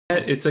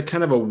It's a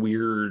kind of a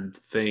weird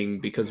thing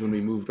because when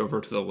we moved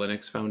over to the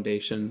Linux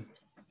Foundation,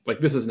 like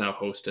this is now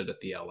hosted at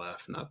the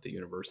LF, not the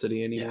university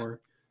Yeah. anymore,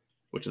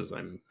 which is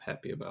I'm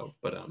happy about.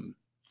 But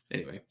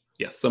anyway,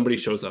 yes, somebody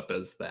shows up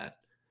as that.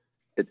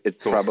 It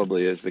Cool.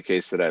 probably is the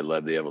case that I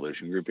led the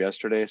evolution group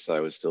yesterday, so I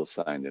was still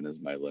signed in as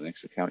my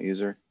Linux account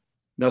user.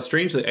 Now,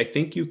 strangely, I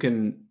think you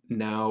can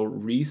now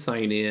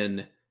re-sign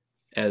in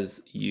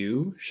as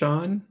you,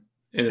 Sean,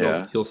 and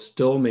Yeah. you'll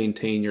still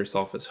maintain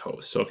yourself as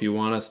host. So if you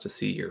want us to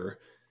see your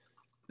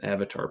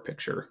avatar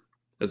picture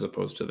as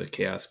opposed to the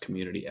CHAOSS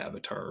community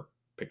avatar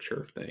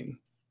picture thing,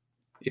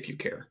 if you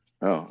care.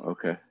 Oh,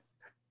 okay.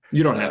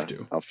 You don't have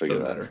to. I'll figure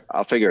Doesn't it out. matter.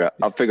 I'll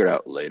figure it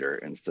out later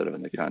instead of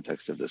in the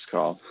context of this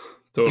call.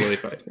 Totally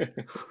fine.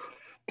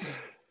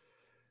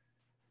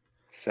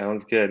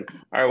 Sounds good.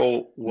 All right,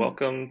 well,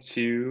 welcome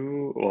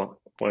to, well,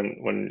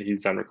 when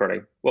he's done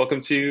recording, welcome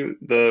to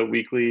the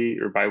weekly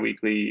or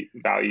bi-weekly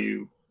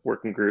value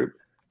working group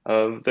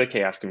of the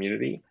CHAOSS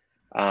community.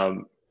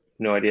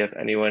 No idea if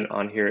anyone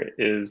on here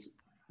is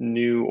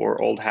new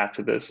or old hat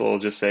to this, so I'll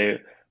just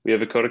say we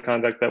have a code of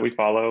conduct that we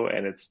follow,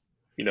 and it's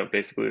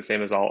basically the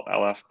same as all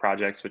LF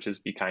projects, which is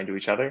be kind to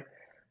each other.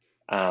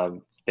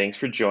 Thanks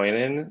for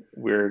joining.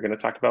 We're going to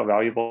talk about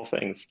valuable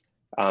things.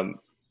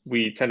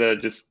 We tend to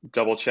just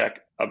double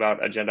check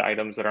about agenda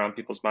items that are on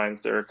people's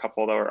minds. There are a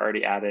couple that were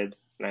already added,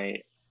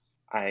 and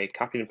I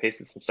copied and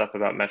pasted some stuff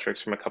about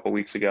metrics from a couple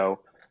weeks ago.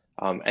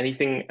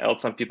 Anything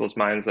else on people's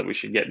minds that we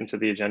should get into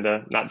the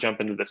agenda? Not jump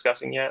into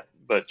discussing yet,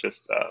 but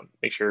just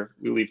make sure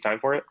we leave time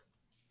for it.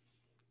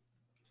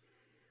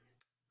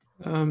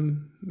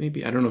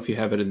 Maybe, I don't know if you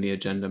have it in the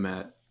agenda,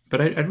 Matt,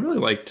 but I'd really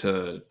like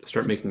to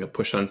start making a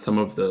push on some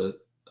of the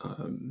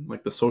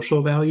like the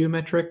social value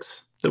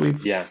metrics that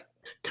we've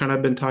kind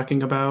of been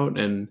talking about,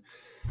 and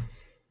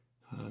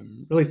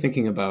really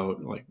thinking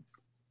about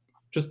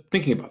just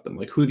thinking about them,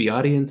 like who the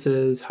audience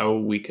is, how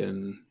we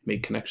can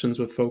make connections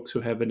with folks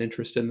who have an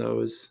interest in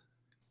those.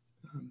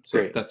 So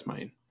Great. That's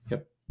mine.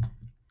 Yep.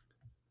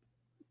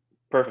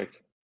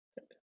 Perfect.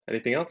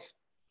 Anything else?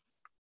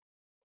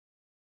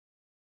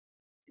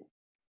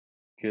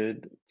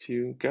 Good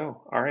to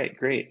go. All right,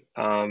 great.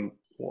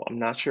 Well, I'm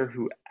not sure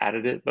who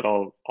added it, but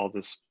I'll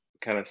just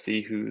kind of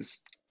see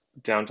who's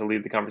down to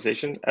lead the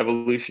conversation.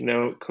 Evolution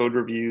note, code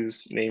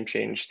reviews, name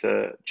change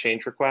to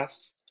change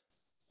requests.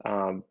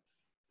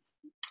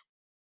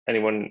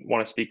 Anyone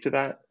want to speak to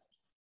that?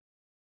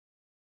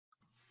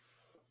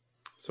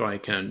 So I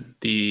can.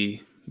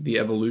 The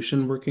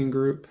evolution working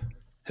group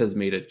has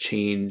made a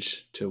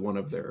change to one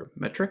of their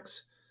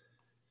metrics,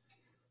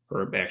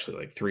 or actually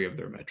like 3 of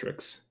their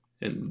metrics.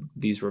 And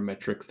these were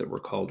metrics that were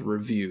called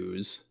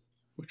reviews,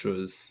 which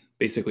was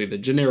basically the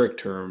generic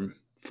term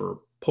for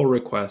pull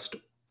request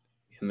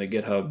in the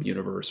GitHub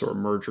universe or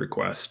merge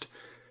request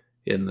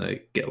in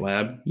the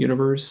GitLab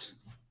universe.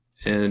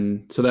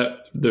 And so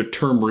that the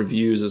term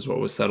reviews is what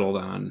was settled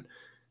on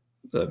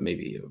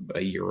maybe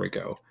a year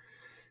ago.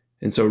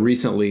 And so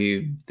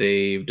recently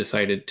they've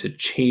decided to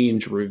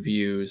change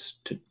reviews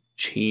to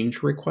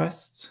change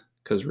requests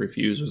because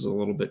reviews was a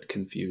little bit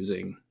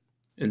confusing.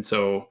 And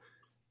so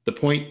the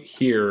point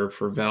here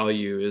for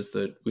value is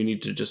that we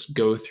need to just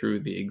go through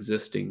the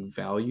existing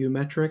value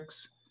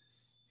metrics,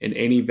 and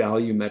any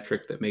value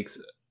metric that makes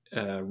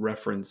a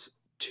reference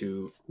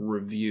to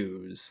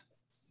reviews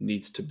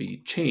needs to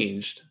be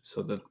changed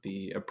so that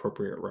the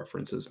appropriate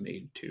reference is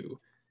made to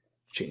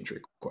change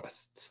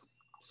requests.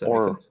 Does that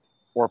make sense?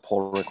 Or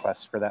pull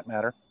requests for that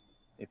matter.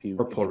 If you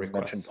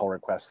mention pull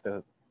request,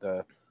 the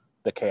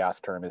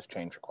CHAOSS term is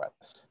change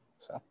request.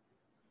 So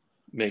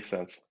makes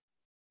sense.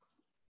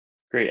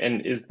 Great.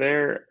 And is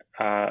there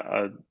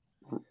a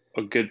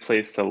good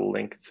place to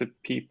link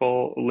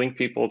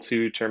people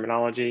to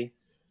terminology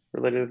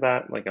related to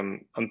that? Like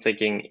I'm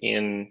thinking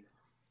in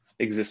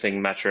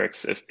existing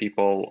metrics, if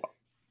people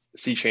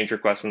see change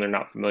requests and they're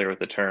not familiar with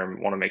the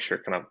term, want to make sure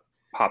it kind of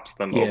pops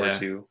them over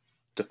to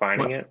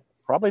defining it.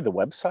 Probably the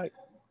website,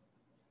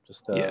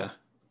 just the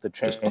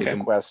change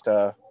request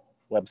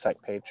website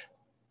page.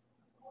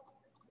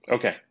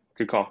 Okay,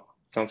 good call.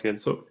 Sounds good.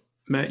 So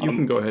Matt, you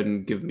can go ahead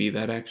and give me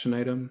that action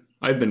item.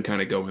 I've been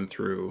kind of going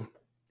through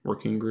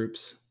working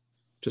groups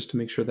just to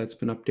make sure that's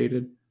been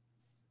updated.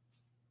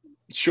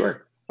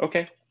 Sure.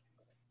 Okay.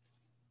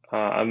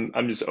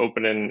 I'm just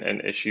opening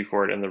an issue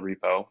for it in the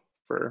repo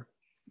for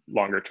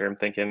longer term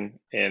thinking,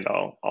 and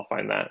I'll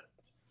find that.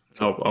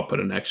 So I'll put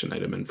an action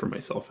item in for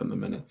myself in the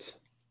minutes.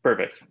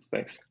 Perfect.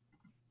 Thanks.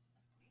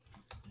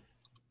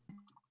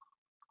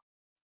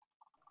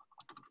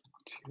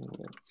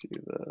 To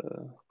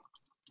the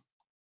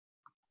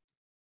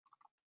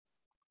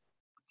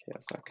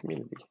CHAOSS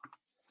community.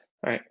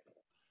 All right.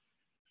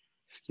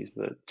 Excuse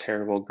the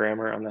terrible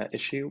grammar on that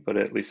issue, but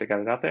at least I got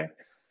it out there.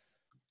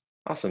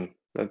 Awesome.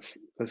 That's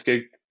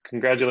good.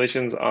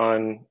 Congratulations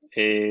on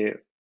a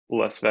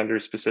less vendor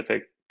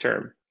specific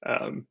term.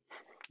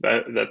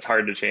 That's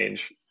hard to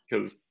change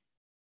because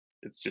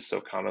it's just so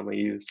commonly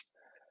used.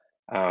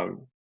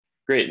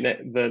 Great.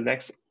 The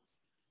next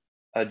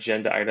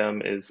agenda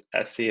item is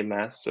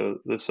SCMS, so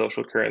the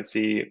social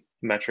currency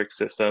metric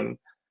system.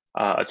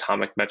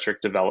 atomic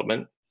metric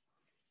development.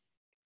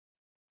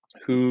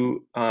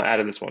 Who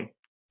added this one?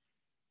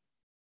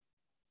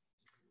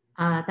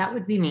 That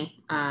would be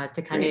me,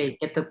 to kind of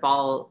get the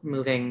ball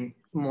moving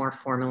more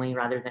formally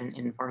rather than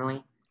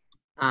informally.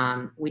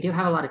 We do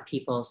have a lot of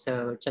people,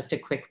 so just a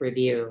quick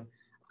review.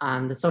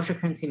 The social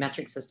currency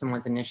metric system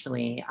was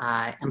initially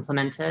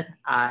implemented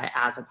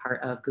as a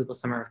part of Google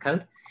Summer of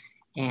Code.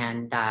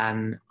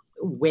 And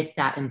with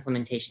that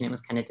implementation, it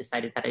was kind of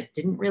decided that it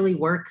didn't really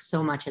work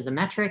so much as a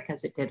metric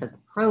as it did as a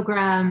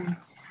program.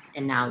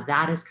 And now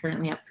that is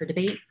currently up for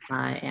debate.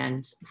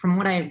 And from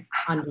what I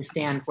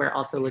understand, we're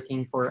also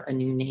looking for a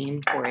new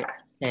name for it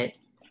to sit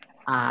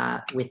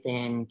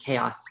within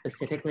CHAOSS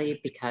specifically,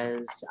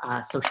 because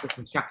socially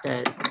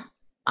constructed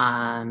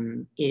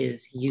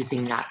is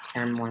using that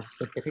term more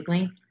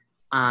specifically.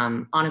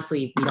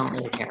 Honestly, we don't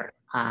really care,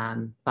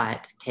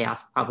 but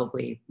CHAOSS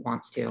probably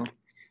wants to.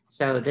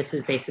 So this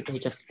is basically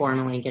just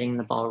formally getting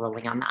the ball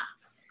rolling on that.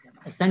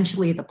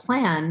 Essentially, the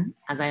plan,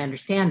 as I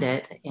understand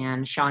it,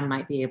 and Sean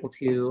might be able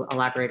to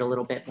elaborate a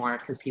little bit more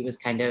because he was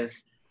kind of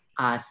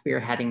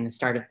spearheading the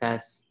start of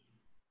this,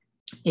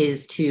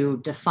 is to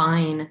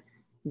define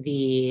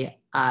the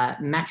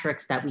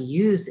metrics that we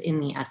use in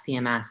the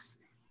SCMS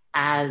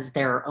as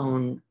their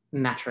own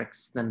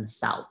metrics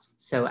themselves.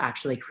 So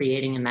actually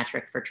creating a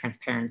metric for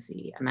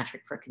transparency, a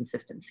metric for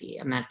consistency,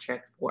 a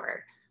metric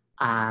for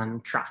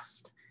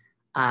trust.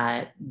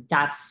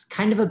 That's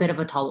kind of a bit of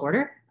a tall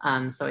order.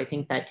 So I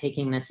think that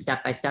taking this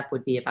step by step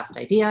would be a best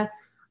idea.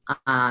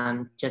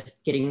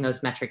 Just getting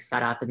those metrics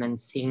set up and then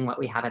seeing what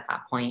we have at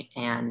that point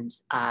and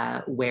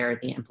where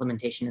the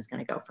implementation is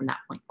going to go from that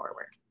point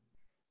forward.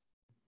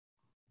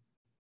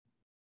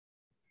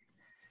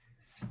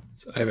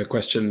 So I have a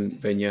question,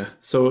 Venya.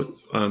 So,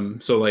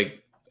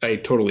 like, I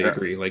totally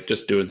agree, like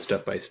just doing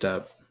step by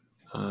step.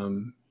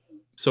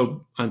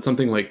 So on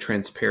something like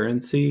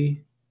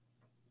transparency,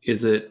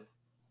 is it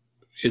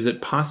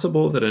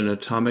possible that an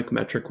atomic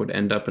metric would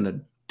end up in a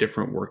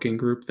different working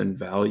group than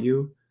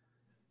value?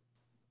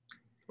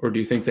 Or do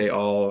you think they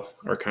all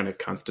are kind of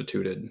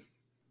constituted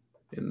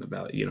in the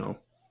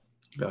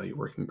value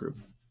working group?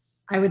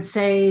 I would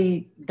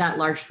say that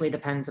largely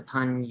depends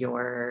upon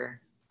your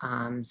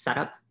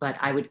setup, but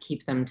I would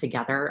keep them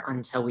together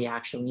until we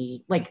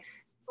actually, like,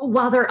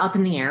 while they're up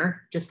in the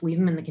air, just leave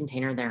them in the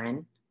container they're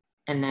in.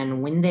 And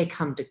then when they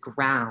come to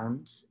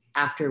ground,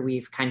 after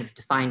we've kind of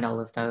defined all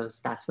of those,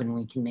 that's when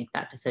we can make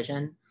that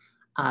decision.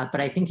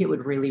 But I think it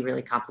would really,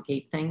 really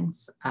complicate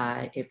things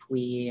if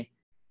we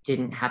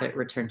didn't have it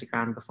returned to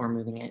ground before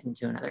moving it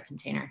into another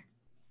container.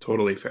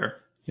 Totally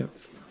fair. Yep.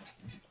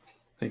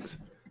 Thanks.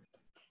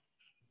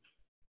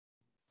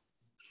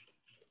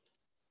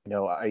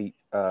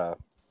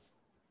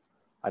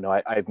 I know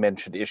I've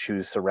mentioned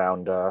issues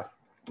around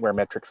where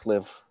metrics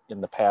live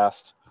in the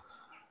past.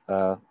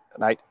 And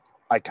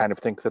I kind of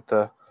think that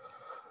the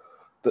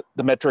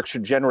metric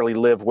should generally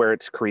live where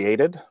it's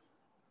created.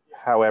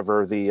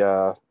 However,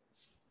 the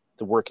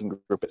working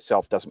group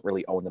itself doesn't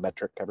really own the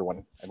metric.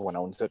 Everyone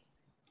owns it.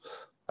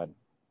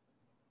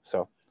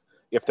 So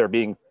if they're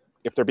being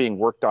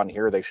worked on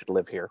here, they should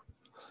live here.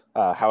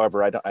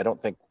 However, I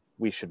don't think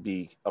we should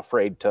be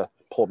afraid to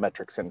pull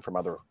metrics in from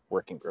other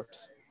working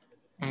groups.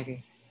 I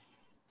agree.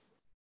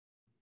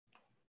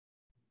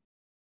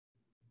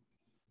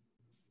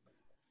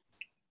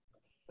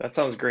 That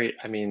sounds great.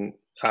 I mean,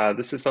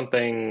 this is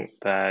something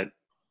that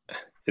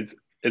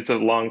it's a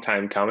long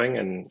time coming,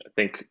 and I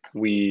think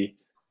we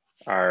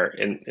are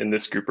in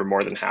this group are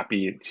more than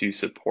happy to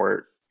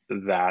support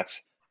that.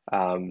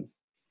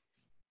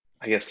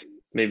 I guess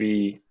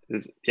maybe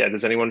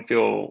does anyone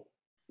feel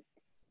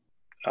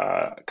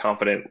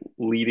confident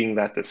leading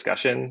that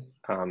discussion,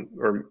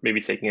 or maybe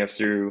taking us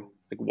through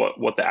like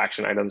what the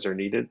action items are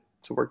needed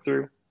to work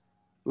through?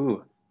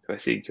 Ooh, do I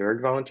see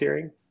Georg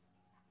volunteering,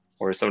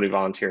 or is somebody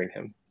volunteering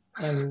him?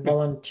 I'm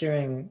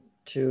volunteering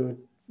to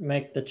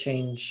make the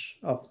change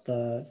of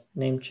the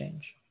name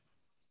change.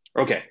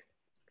 Okay.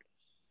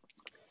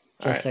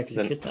 Just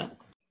execute that.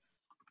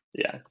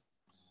 Yeah.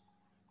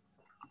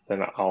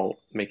 Then I'll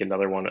make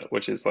another one,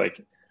 which is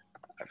like,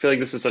 I feel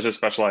like this is such a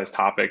specialized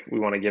topic. We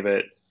want to give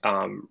it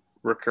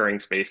recurring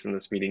space in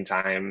this meeting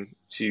time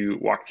to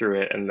walk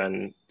through it and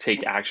then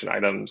take action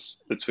items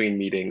between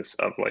meetings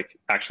of like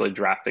actually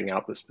drafting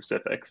out the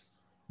specifics.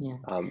 Yeah,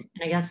 and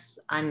I guess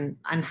I'm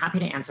happy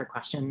to answer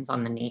questions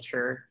on the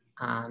nature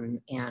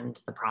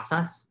and the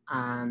process,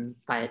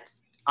 but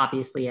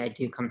obviously I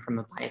do come from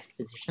a biased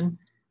position.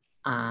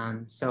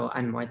 So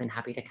I'm more than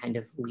happy to kind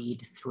of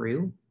lead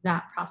through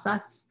that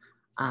process.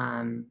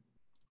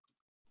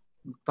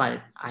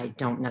 But I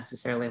don't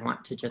necessarily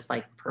want to just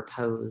like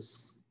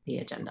propose the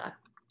agenda.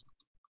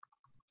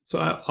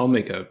 So I'll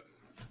make a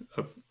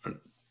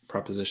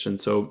proposition.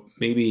 So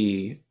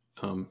maybe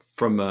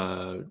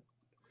from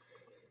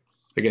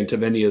again, to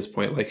Venya's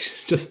point, like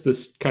just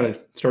this kind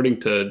of starting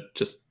to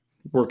just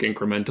work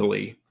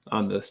incrementally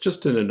on this,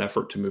 just in an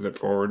effort to move it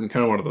forward, and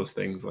kind of one of those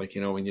things like,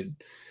 when you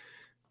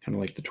kind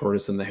of like the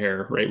tortoise and the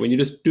hare, right? When you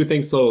just do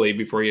things slowly,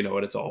 before you know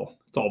it, it's all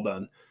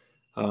done.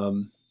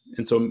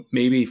 And so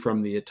maybe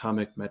from the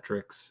atomic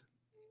metrics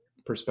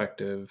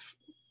perspective,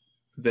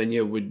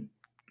 Venya,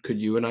 could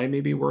you and I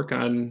maybe work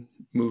on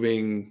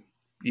moving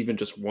even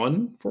just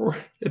one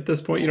forward at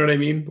this point? You know what I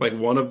mean? Like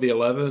one of the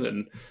 11,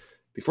 and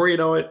before you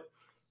know it,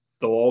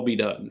 they'll all be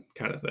done,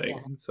 kind of thing.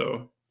 Yeah.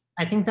 So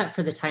I think that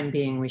for the time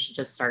being, we should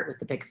just start with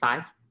the big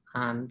five,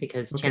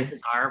 because Okay.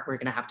 chances are we're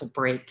going to have to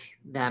break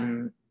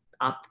them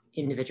up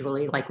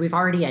individually. Like we've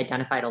already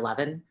identified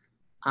 11,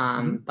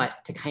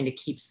 but to kind of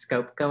keep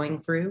scope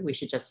going through, we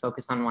should just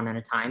focus on one at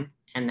a time.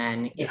 And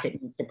then if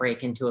it needs to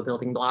break into a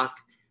building block,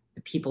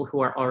 the people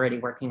who are already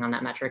working on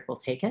that metric will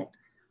take it.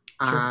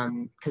 Sure.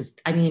 Because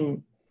I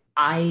mean,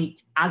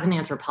 as an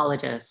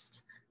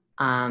anthropologist,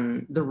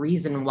 the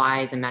reason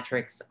why the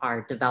metrics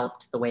are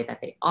developed the way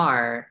that they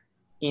are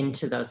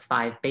into those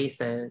 5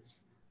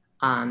 bases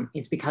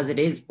is because it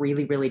is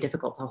really, really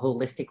difficult to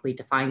holistically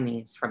define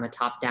these from a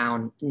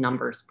top-down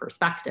numbers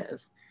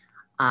perspective.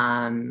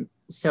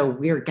 So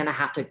we're going to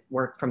have to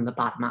work from the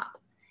bottom up.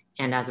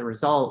 And as a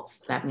result,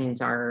 that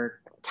means our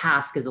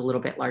task is a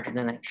little bit larger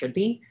than it should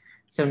be.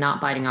 So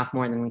not biting off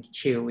more than we can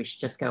chew, we should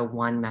just go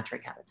one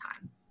metric at a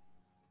time.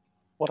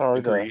 What are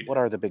Agreed.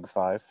 the big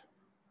 5?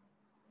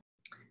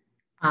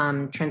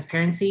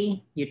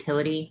 Transparency,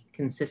 utility,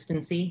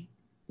 consistency,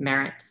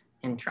 merit,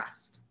 and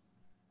trust.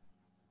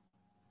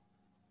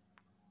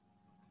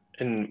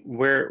 And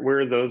where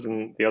are those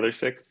in the other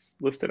 6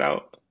 listed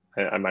out?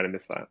 I might have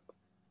missed that.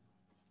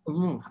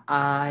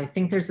 I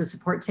think there's a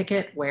support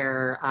ticket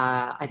where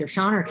either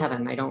Sean or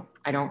Kevin, I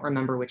don't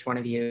remember which one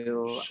of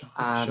you Sean.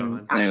 I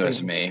think it actually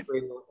was me. went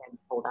through and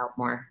pulled out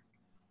more.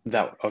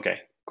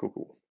 Okay,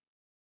 cool.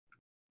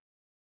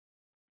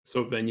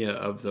 So Venya,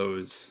 of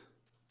those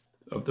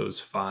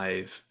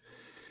 5,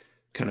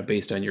 kind of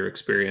based on your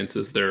experience,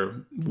 is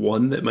there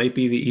one that might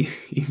be the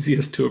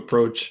easiest to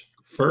approach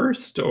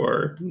first,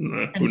 or who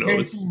knows?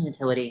 Transparency and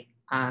utility.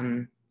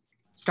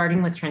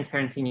 Starting with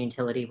transparency and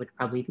utility would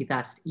probably be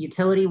best.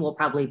 Utility will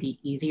probably be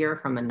easier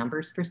from a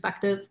numbers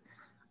perspective,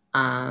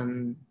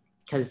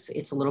 because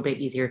it's a little bit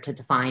easier to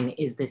define,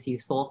 is this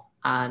useful,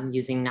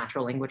 using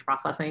natural language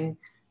processing,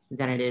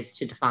 than it is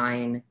to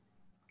define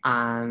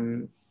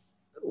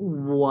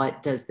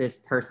what does this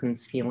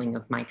person's feeling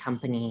of my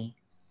company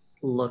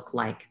look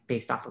like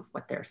based off of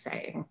what they're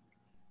saying.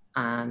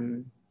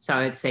 So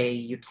I'd say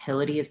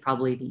utility is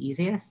probably the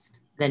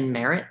easiest, then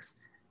merit,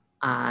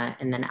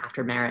 and then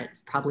after merit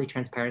is probably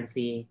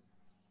transparency.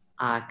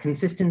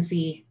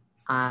 Consistency,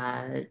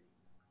 I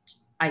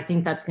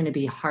think that's going to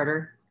be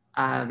harder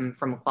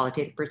from a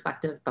qualitative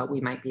perspective, but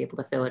we might be able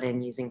to fill it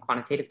in using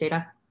quantitative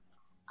data.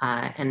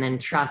 And then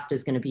trust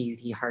is going to be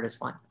the hardest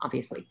one,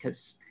 obviously,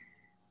 because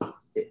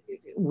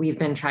we've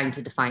been trying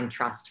to define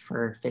trust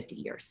for 50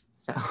 years.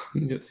 So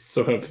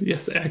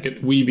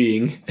we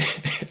being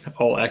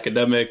all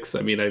academics.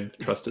 I mean,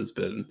 trust has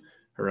been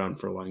around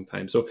for a long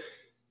time. So it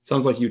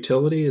sounds like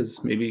utility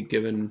is maybe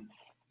given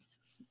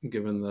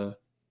the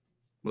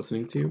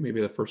listening to,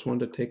 maybe the first one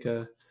to take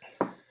a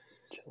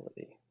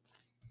Utility.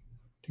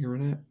 take a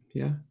run at.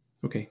 Yeah.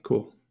 Okay,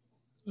 cool.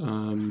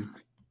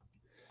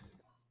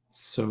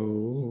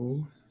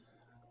 So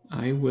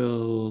I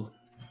will,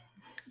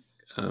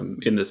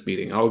 in this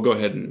meeting, I'll go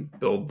ahead and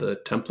build the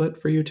template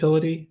for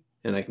utility,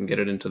 and I can get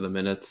it into the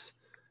minutes.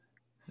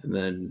 And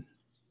then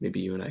maybe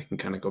you and I can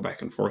kind of go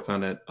back and forth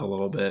on it a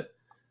little bit,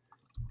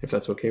 if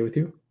that's okay with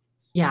you.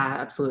 yeah,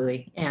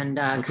 absolutely. And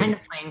Okay. kind of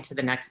playing to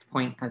the next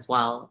point as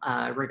well,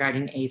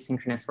 regarding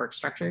asynchronous work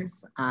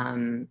structures.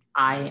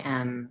 I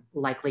am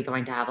likely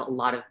going to have a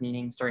lot of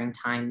meetings during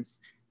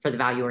times for the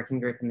value working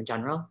group in the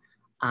general.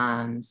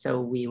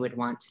 So we would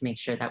want to make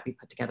sure that we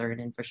put together an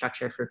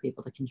infrastructure for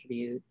people to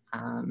contribute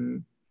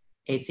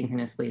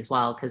asynchronously as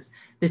well, because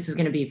this is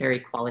going to be very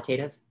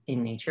qualitative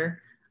in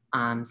nature.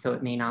 So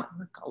it may not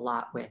work a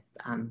lot with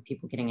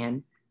people getting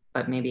in,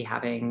 but maybe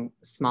having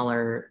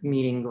smaller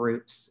meeting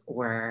groups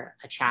or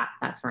a chat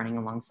that's running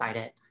alongside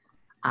it.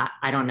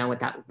 I don't know what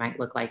that might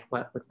look like,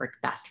 what would work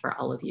best for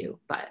all of you,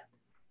 but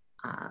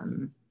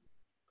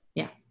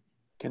yeah.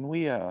 Can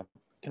we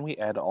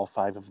add all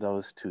 5 of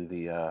those to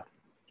the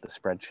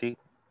spreadsheet,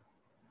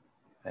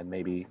 and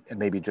maybe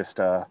just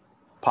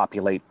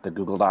populate the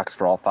Google Docs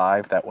for all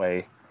 5? That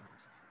way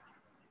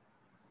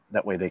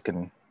they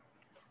can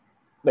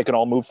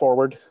all move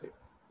forward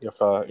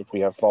if we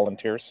have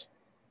volunteers.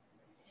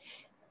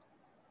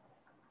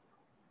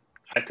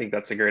 I think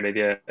that's a great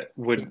idea.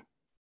 Would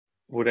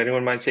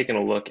anyone mind taking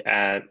a look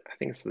at, I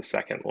think it's the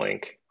second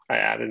link I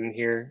added in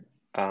here,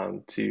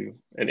 to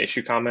an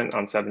issue comment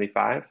on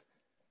 75?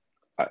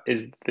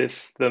 Is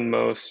this the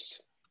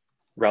most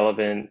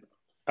relevant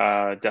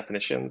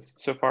definitions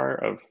so far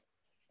of,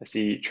 I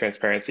see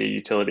transparency,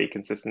 utility,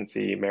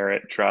 consistency,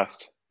 merit,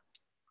 trust.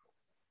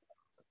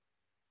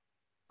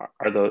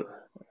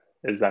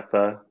 Is that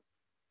the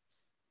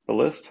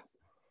list?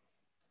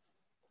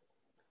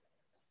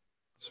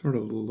 Sort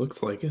of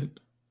looks like it.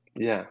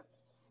 Yeah.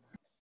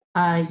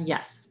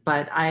 Yes,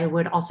 but I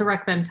would also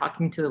recommend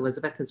talking to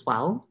Elizabeth as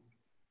well,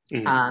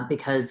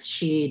 because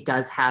she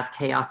does have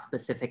CHAOSS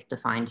specific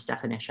defined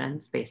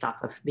definitions based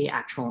off of the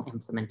actual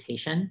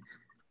implementation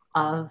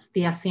of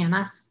the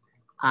SCMS.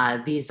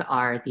 These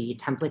are the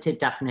templated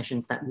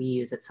definitions that we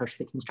use at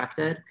Socially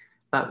Constructed,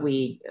 but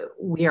we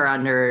are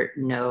under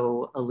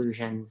no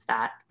illusions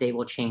that they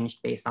will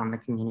change based on the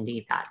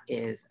community that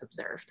is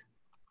observed.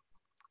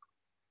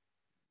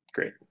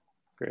 Great,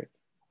 great.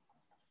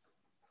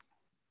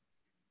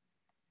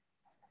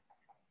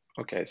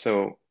 Okay,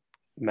 so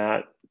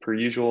Matt, per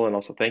usual, and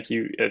also thank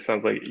you. It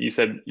sounds like you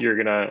said you're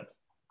gonna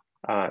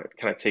kind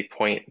of take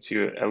point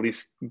to at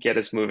least get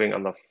us moving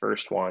on the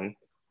first one.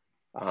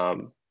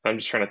 I'm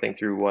just trying to think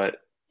through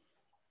what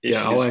issues.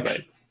 Yeah,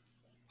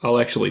 I'll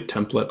actually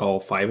template all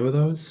 5 of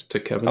those to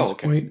Kevin's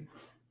point.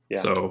 Yeah.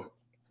 So,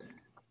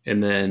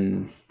 and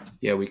then,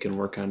 yeah, we can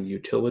work on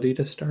utility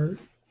to start.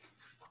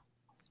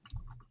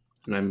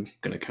 And I'm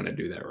going to kind of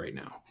do that right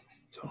now.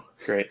 So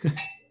great.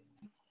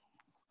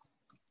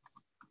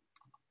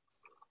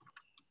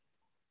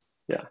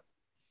 Yeah.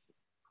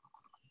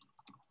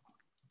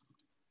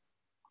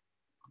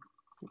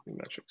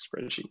 Metric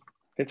spreadsheet.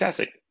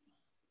 Fantastic.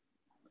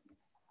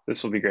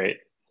 This will be great.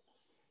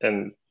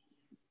 And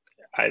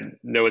I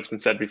know it's been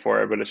said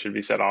before, but it should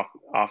be said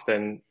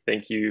often.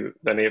 Thank you,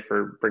 Dania,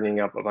 for bringing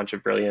up a bunch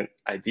of brilliant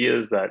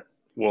ideas that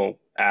will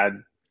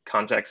add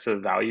context to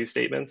value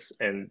statements,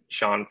 and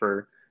Sean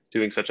for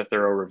doing such a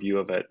thorough review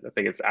of it. I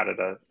think it's added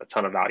a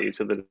ton of value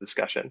to the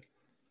discussion.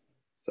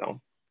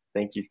 So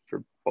thank you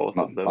for both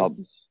of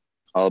those.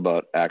 All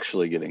about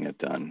actually getting it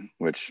done,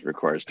 which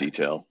requires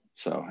detail.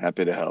 So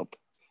happy to help.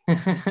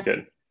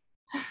 Good.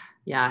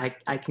 Yeah,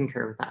 I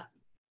concur with that.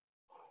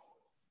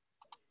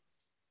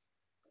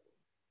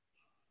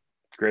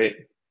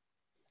 Great.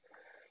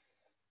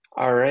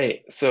 All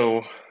right,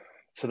 so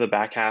to the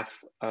back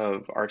half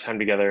of our time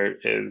together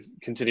is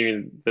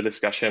continuing the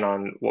discussion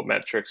on what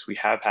metrics we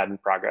have had in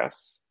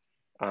progress.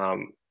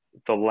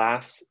 The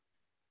last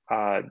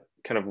kind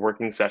of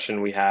working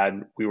session we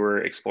had, we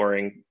were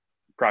exploring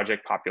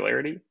project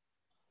popularity.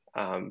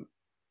 And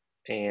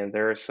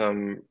there are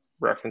some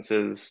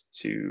references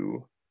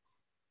to,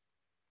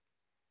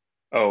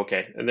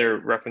 and there are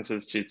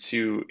references to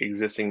 2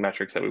 existing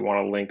metrics that we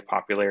want to link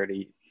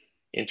popularity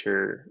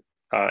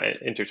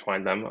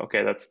intertwine them.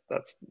 Okay, that's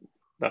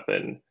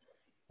nothing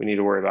we need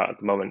to worry about at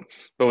the moment.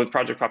 But with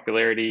project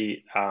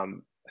popularity, I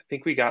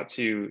think we got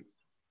to,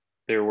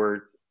 there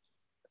was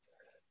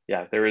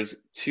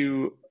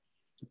 2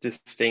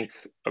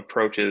 distinct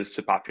approaches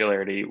to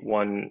popularity,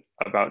 one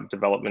about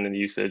development and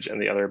usage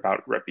and the other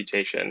about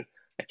reputation.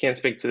 I can't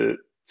speak to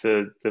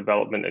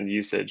development and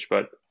usage,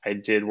 but I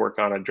did work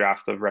on a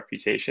draft of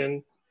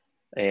reputation,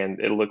 and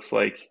it looks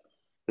like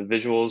the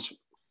visuals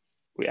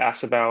we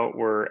asked about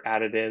were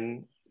added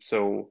in.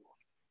 So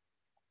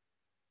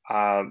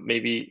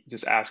maybe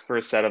just ask for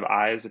a set of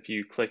eyes if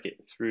you click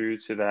it through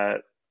to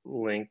that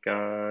link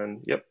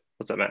on, yep,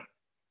 what's up, Matt?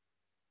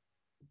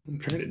 I'm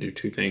trying to do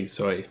 2 things.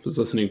 So I was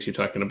listening to you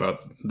talking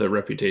about the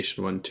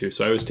reputation one too.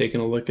 So I was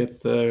taking a look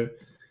at that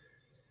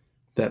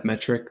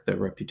metric,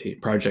 the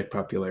project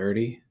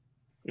popularity.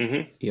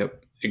 Mm-hmm.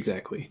 Yep,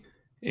 exactly.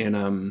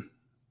 And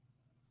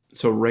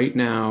so right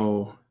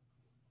now,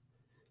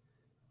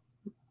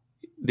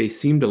 they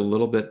seemed a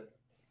little bit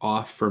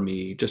off for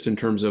me, just in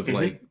terms of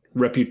like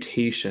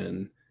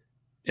reputation,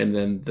 and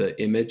then the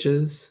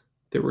images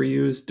that were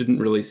used didn't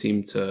really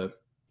seem to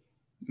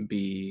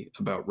be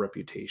about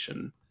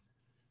reputation.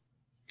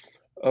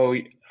 Oh,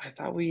 I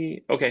thought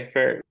okay,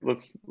 fair.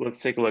 Let's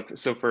take a look.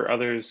 So for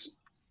others,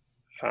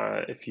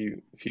 if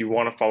you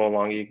want to follow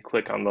along, you can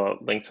click on the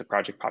link to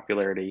project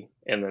popularity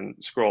and then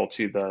scroll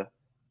to the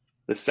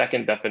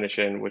second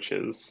definition, which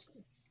is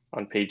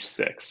on page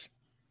 6.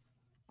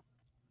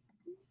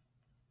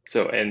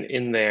 So, and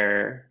in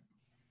there,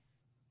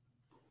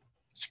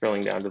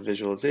 scrolling down to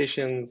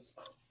visualizations,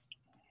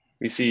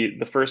 we see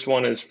the first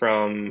one is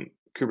from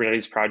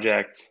Kubernetes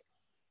project,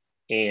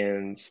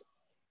 and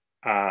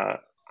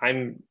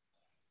I'm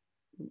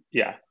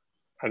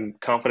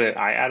confident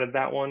I added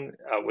that one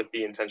with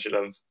the intention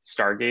of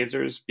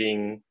stargazers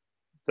being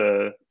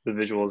the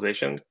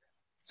visualization,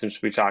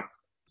 since we talked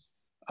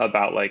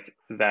about like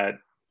that,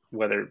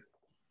 whether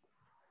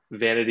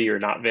vanity or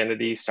not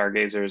vanity,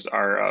 stargazers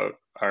are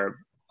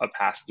a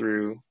pass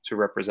through to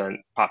represent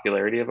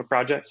popularity of a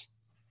project.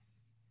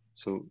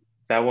 So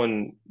that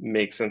one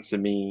makes sense to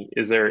me.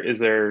 Is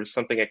there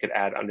something I could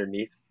add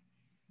underneath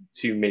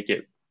to make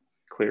it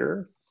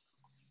clearer?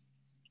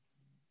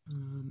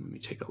 Let me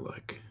take a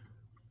look.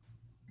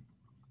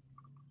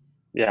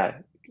 Yeah,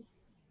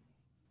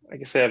 I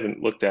guess I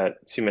haven't looked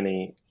at too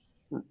many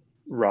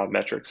raw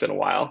metrics in a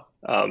while.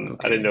 Okay.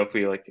 I didn't know if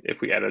we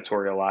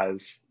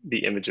editorialize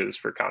the images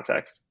for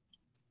context.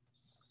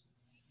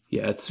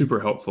 Yeah, it's super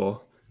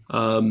helpful.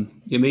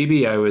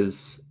 Maybe I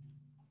was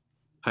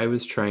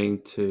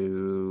trying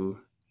to.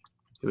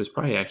 It was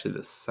probably actually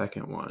the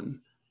second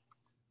one.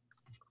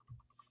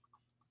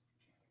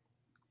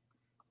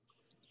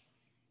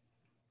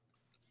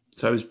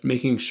 So I was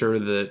making sure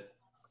that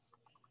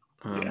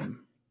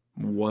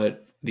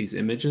what these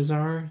images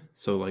are,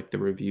 so like the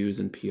reviews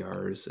and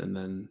PRs, and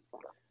then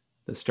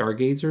the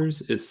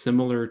stargazers, is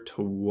similar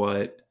to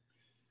what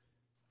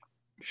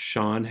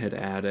Sean had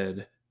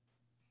added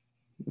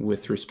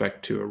with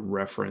respect to a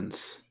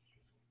reference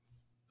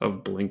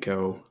of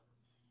Blinko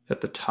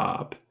at the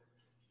top.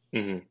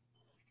 Mhm.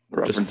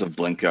 Reference of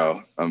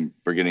Blinko. I'm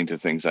forgetting to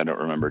things I don't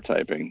remember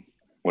typing.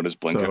 What is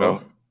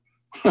Blinko?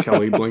 So,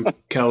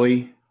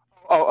 Kelly.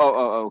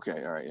 Oh,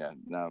 okay. All right. Yeah.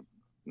 Now,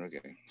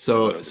 okay.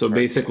 So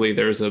basically,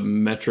 there's a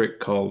metric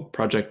called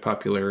project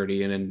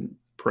popularity, and in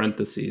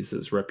parentheses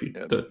is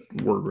the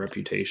word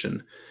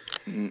reputation.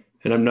 Mm-hmm.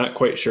 And I'm not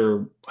quite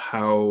sure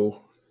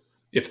how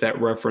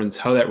that reference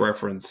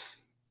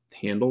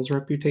handles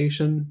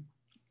reputation,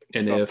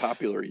 and if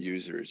popular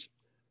users,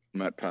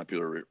 not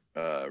popular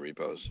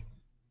repos.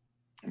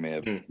 I may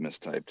have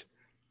mistyped.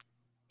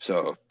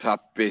 So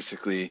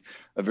basically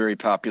a very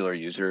popular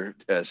user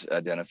as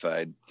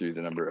identified through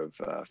the number of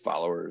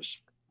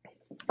followers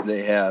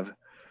they have,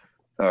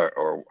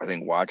 or I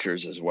think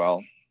watchers as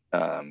well.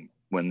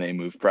 When they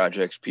move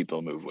projects,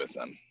 people move with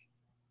them.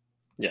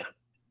 Yeah,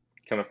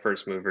 kind of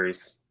first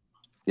movers.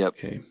 Yep.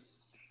 Okay.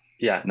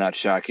 Yeah. Not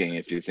shocking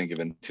if you think of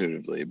it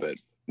intuitively, but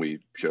we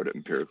showed it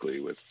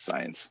empirically with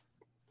science.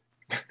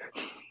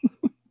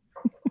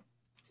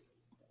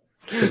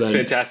 So then,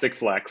 fantastic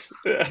flex.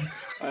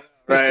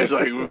 Right, it's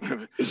like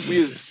we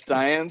use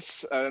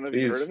science. I don't know if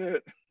you heard of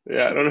it.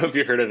 Yeah, I don't know if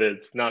you heard of it.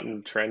 It's not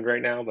in trend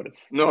right now, but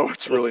it's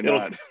really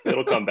not.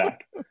 It'll come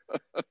back.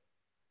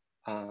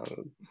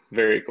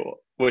 Very cool.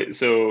 Wait,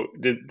 so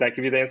did that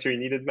give you the answer you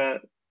needed,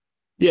 Matt?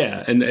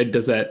 Yeah, and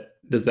does that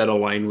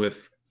align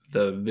with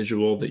the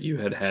visual that you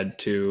had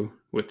to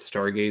with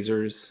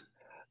stargazers?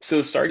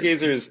 So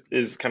stargazers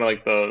is kind of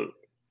like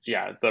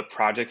the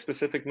project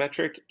specific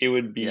metric. It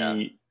would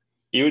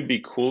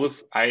be cool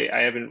if I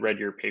haven't read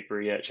your paper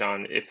yet,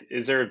 Sean.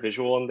 Is there a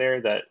visual in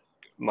there that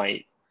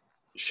might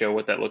show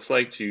what that looks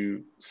like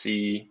to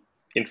see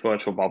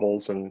influential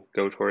bubbles and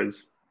go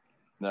towards?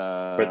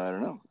 I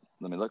don't know.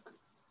 Let me look.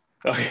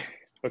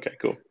 Okay,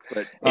 cool.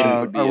 But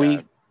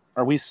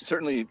are we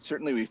certainly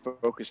we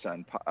focused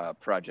on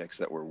projects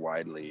that were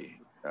widely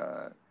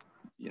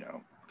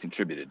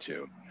contributed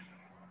to.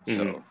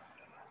 So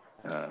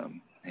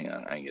hang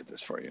on, I can get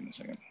this for you in a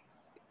second.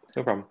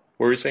 No problem.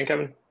 What were you saying,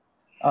 Kevin?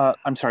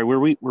 I'm sorry, were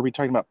we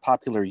talking about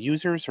popular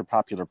users or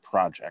popular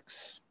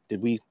projects?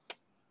 Did we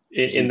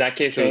in that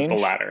case change? It was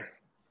the latter.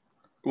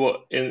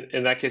 Well,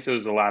 in that case it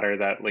was the latter,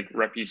 that like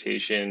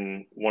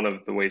reputation, one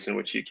of the ways in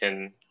which you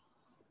can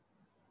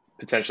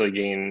potentially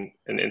gain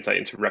an insight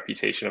into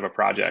reputation of a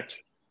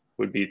project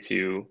would be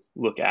to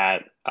look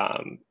at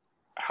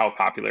how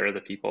popular are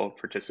the people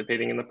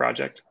participating in the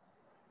project.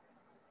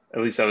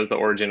 At least that was the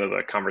origin of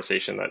the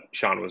conversation that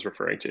Sean was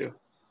referring to.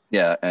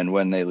 Yeah, and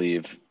when they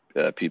leave,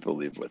 people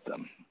leave with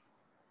them.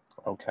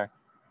 Okay.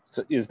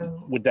 So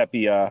would that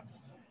be a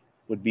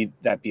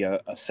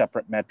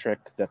separate metric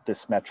that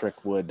this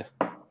metric would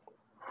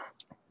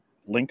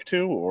link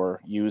to or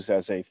use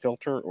as a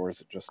filter, or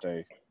is it just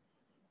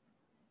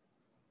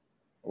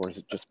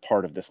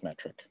part of this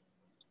metric?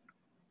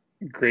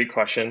 Great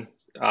question.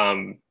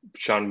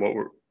 Sean,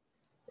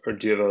 or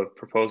do you have a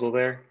proposal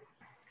there?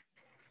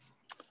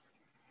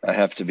 I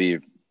have to be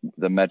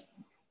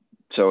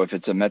so if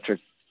it's a metric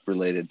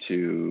related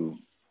to,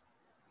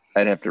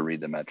 I'd have to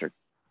read the metric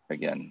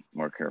again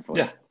more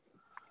carefully. Yeah,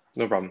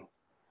 no problem.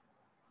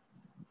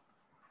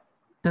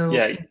 So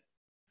yeah.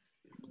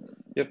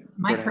 Yep.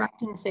 Am I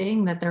correct in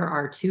saying that there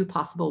are two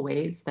possible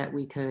ways that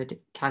we could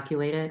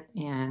calculate it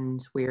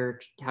and we're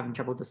having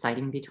trouble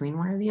deciding between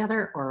one or the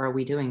other? Or are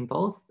we doing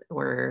both,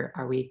 or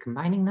are we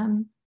combining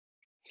them?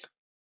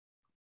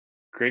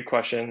 Great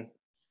question.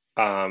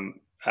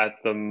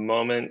 At the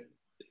moment,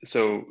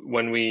 so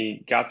when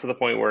we got to the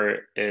point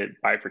where it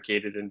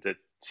bifurcated into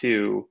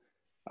two,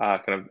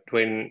 kind of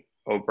Dwayne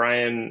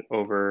O'Brien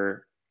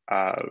over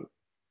at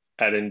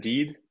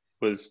Indeed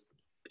was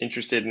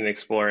interested in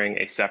exploring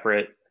a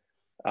separate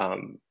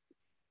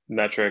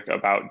metric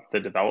about the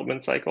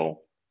development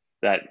cycle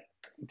that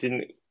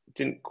didn't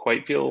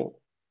quite feel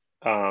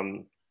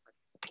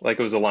like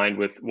it was aligned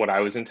with what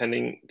I was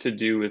intending to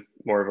do with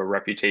more of a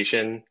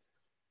reputation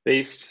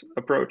based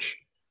approach.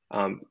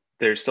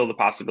 There's still the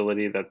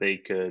possibility that they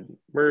could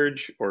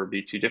merge or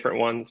be two different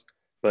ones,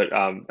 but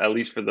at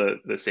least for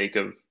the sake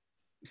of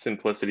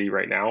simplicity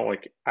right now,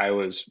 like I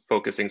was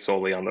focusing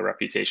solely on the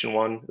reputation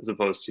one as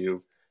opposed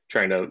to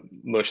trying to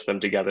mush them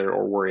together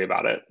or worry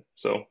about it.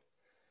 So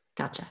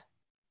gotcha.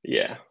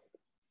 Yeah,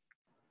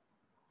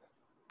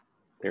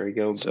 there we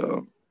go.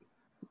 So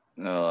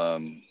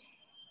I'll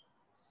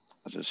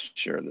just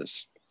share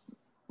this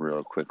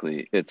real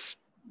quickly. It's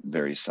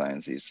very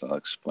sciencey, so I'll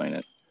explain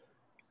it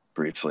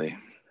briefly.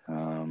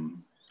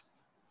 Find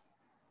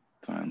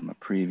my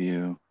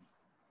preview.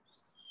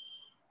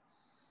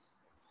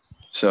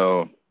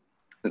 So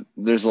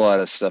there's a lot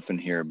of stuff in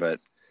here,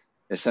 but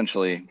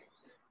essentially,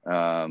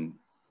 yada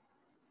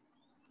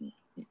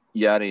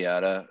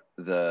yada.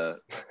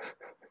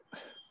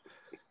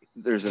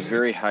 There's a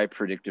very high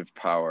predictive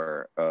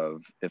power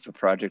of if a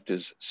project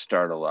is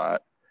start a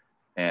lot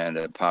and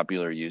a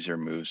popular user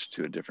moves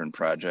to a different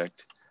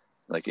project,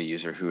 like a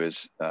user who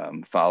is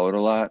followed a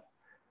lot,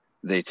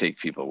 they take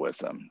people with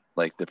them.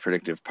 Like the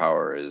predictive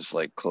power is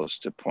like close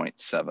to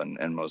 0.7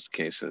 in most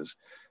cases.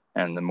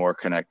 And the more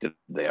connected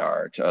they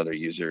are to other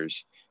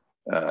users,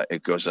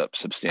 it goes up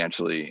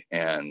substantially.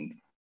 And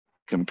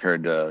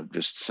compared to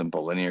just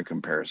simple linear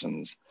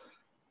comparisons,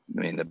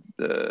 I mean,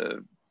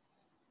 the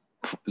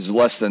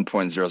less than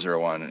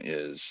 0.001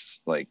 is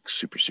like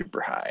super,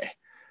 super high.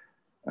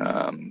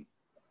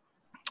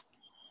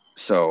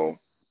 So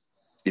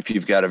if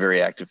you've got a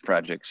very active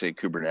project, say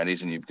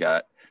Kubernetes, and you've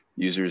got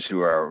users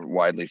who are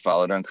widely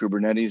followed on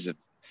Kubernetes, if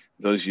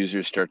those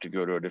users start to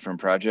go to a different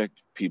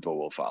project, people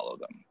will follow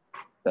them.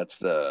 That's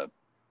the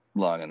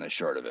long and the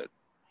short of it.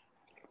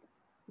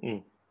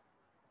 Mm.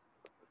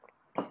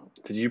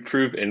 Did you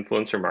prove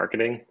influencer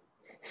marketing?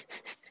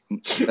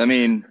 I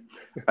mean,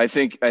 I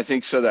think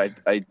so. That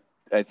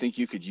I think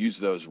you could use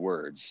those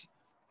words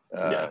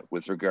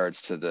with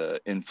regards to the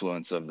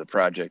influence of the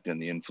project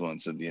and the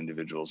influence of the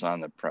individuals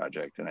on the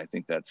project. And I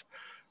think that's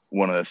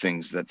one of the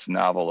things that's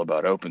novel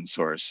about open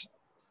source,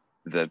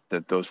 that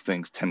those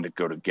things tend to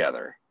go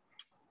together.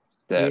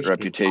 That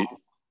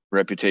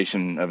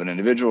reputation of an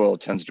individual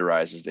tends to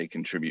rise as they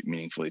contribute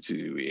meaningfully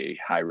to a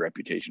high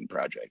reputation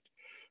project.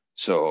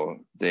 So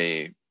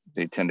they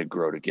tend to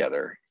grow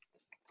together.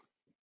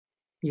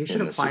 You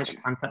should apply the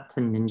concept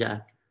to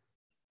Ninja.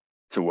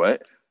 To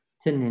what?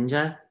 To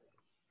Ninja.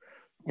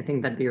 I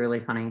think that'd be really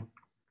funny.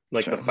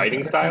 Like the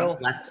fighting style?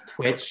 Left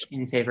Twitch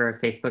in favor of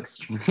Facebook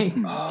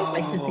streaming. I'd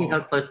like to see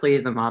how closely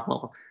the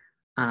model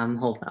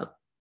holds up.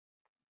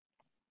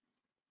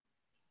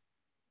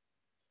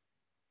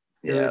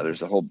 Yeah,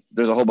 there's a whole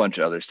bunch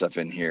of other stuff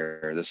in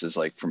here. This is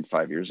like from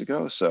 5 years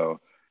ago, so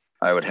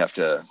I would have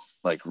to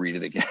like read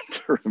it again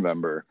to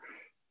remember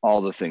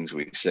all the things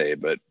we say.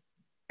 But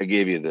I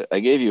gave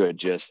you a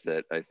gist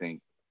that I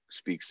think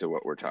speaks to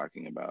what we're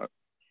talking about.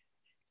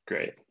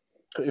 Great.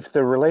 If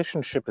the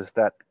relationship is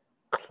that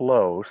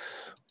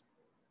close,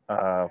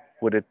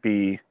 would it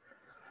be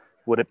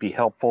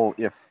helpful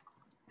if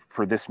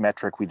for this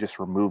metric we just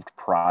removed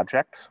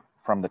project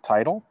from the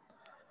title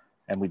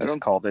and we just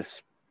call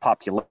this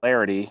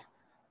popularity,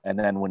 and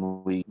then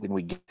when we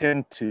get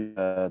into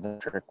the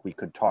metric, we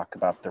could talk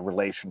about the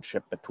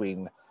relationship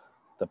between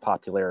the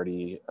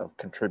popularity of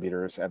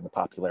contributors and the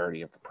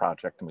popularity of the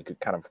project, and we could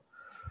kind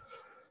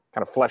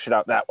of flesh it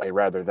out that way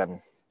rather than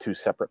two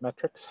separate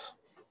metrics?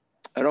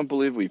 I don't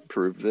believe we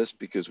proved this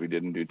because we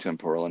didn't do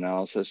temporal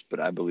analysis, but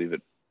I believe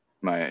it.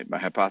 My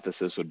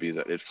hypothesis would be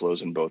that it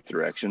flows in both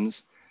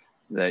directions.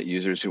 That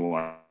users who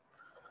want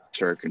to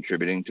start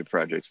contributing to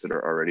projects that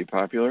are already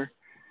popular,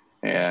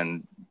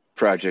 and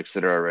projects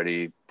that are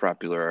already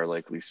popular are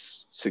likely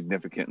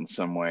significant in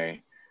some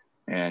way,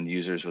 and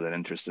users with an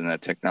interest in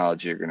that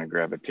technology are going to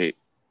gravitate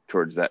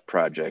towards that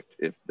project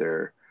if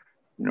they're,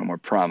 more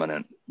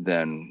prominent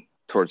than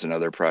towards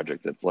another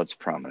project that's less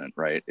prominent,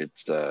 right?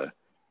 It's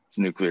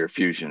nuclear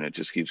fusion. It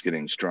just keeps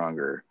getting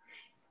stronger.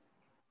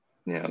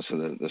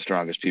 So the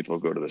strongest people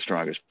go to the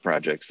strongest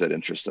projects that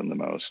interest them the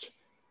most.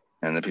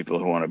 And the people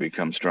who want to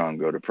become strong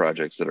go to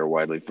projects that are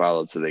widely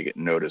followed so they get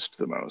noticed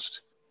the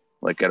most.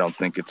 Like, I don't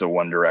think it's a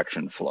one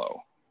direction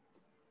flow.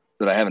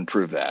 But I haven't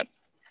proved that.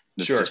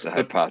 It's just a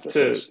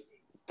hypothesis.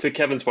 To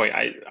Kevin's point,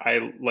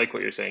 I like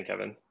what you're saying,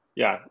 Kevin.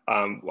 Yeah,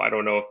 I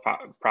don't know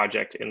if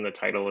project in the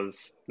title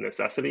is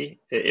necessity.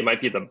 It might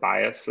be the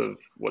bias of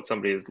what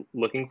somebody is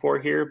looking for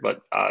here,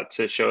 but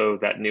to show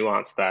that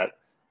nuance that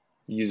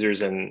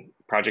users and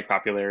project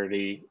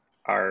popularity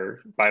are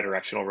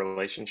bidirectional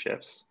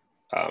relationships.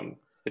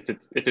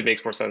 If it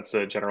makes more sense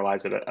to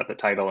generalize it at the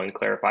title and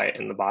clarify it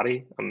in the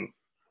body,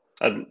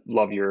 I'd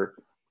love your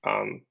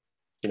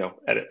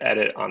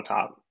edit on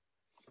top.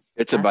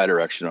 It's a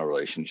bidirectional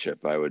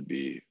relationship.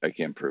 I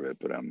can't prove it,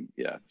 but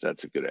yeah,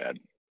 that's a good ad.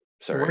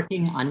 Sorry.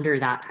 Working under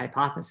that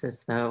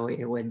hypothesis, though,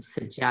 it would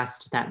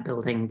suggest that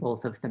building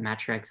both of the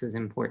metrics is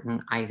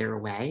important either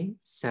way.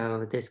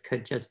 So this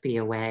could just be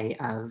a way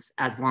of,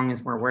 as long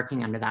as we're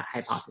working under that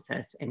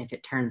hypothesis, and if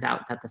it turns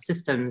out that the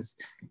systems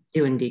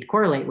do indeed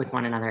correlate with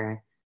one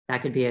another,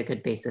 that could be a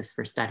good basis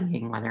for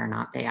studying whether or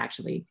not they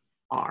actually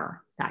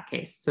are that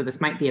case. So this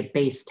might be a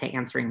base to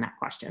answering that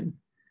question.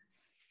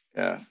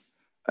 Yeah,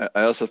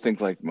 I also think,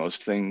 like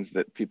most things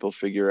that people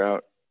figure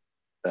out,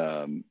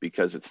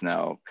 because it's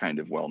now kind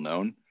of well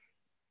known,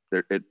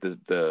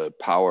 the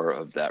power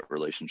of that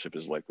relationship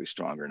is likely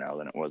stronger now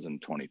than it was in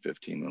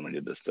 2015 when we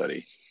did the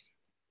study.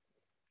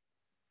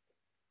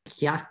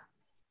 Yeah.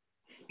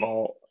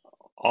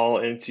 All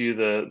into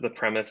the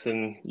premise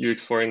and you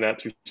exploring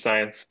that through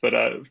science, but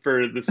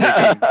for the sake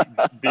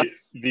of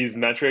these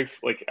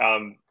metrics, like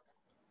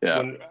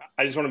when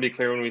I just want to be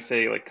clear, when we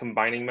say like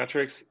combining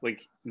metrics,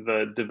 like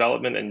the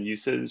development and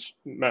usage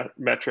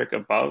metric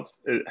above,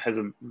 it has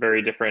a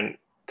very different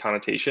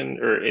connotation,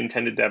 or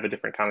intended to have a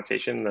different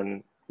connotation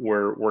than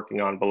we're working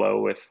on below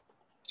with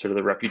sort of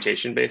the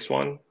reputation based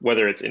one,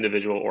 whether it's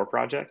individual or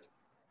project.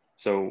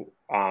 So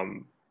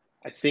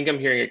I think I'm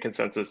hearing a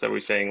consensus that we're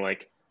saying,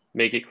 like,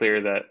 make it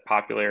clear that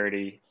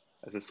popularity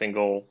as a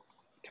single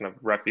kind of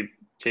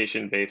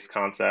reputation-based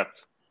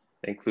concept,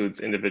 includes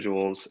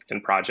individuals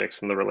and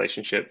projects and the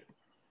relationship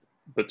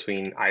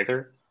between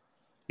either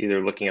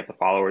looking at the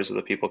followers of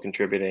the people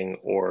contributing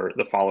or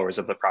the followers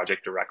of the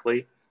project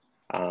directly.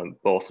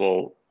 Both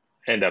will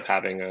end up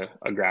having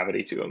a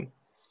gravity to them.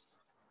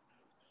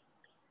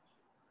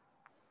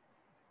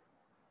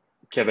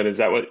 Kevin, is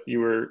that what you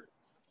were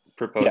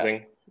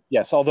proposing?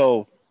 Yes,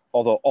 although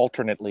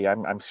alternately,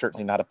 I'm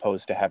certainly not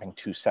opposed to having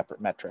two separate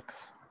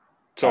metrics.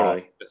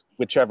 Totally. Just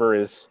whichever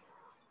is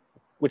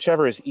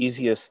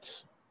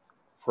easiest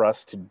for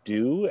us to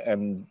do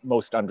and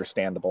most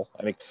understandable.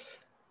 I think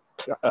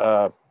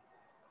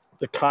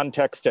the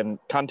context and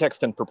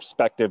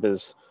perspective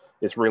is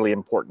really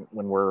important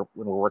when we're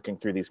working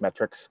through these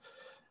metrics,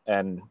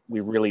 and we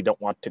really don't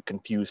want to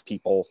confuse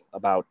people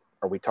about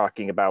are we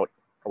talking about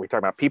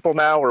people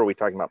now, or are we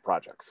talking about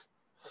projects?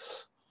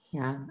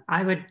 Yeah,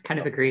 I would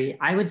kind of agree.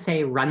 I would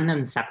say run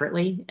them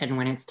separately, and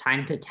when it's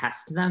time to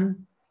test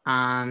them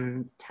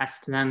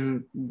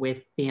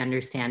with the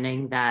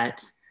understanding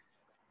that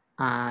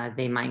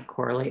they might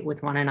correlate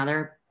with one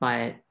another,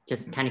 but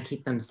just kind of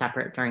keep them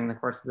separate during the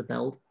course of the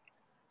build.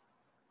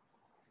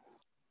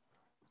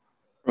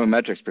 From a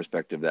metrics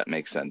perspective, that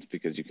makes sense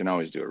because you can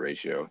always do a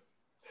ratio.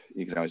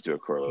 You can always do a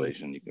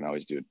correlation. You can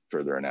always do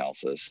further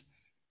analysis.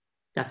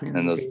 Definitely.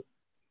 And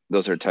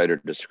those are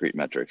tighter, discrete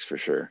metrics for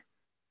sure.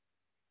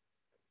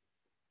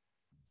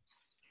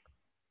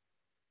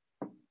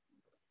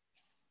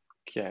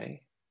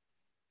 Okay.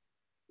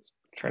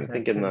 Trying to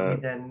think in the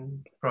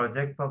then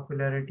project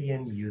popularity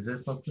and user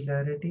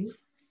popularity.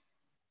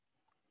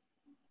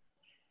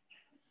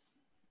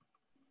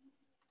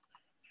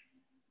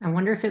 I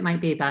wonder if it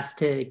might be best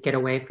to get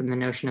away from the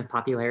notion of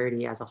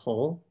popularity as a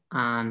whole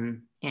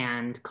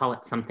and call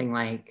it something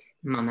like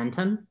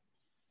momentum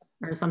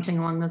or something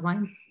along those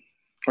lines.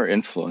 Or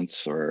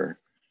influence, or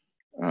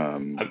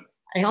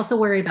I also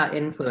worry about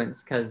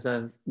influence because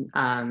of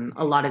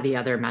a lot of the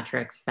other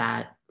metrics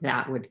that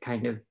would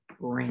kind of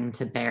bring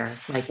to bear,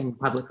 like in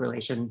public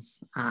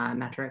relations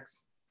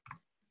metrics.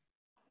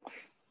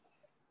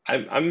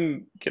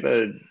 I'm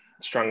gonna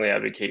strongly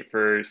advocate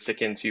for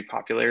sticking to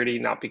popularity,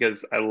 not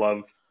because I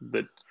love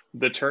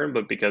the term,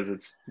 but because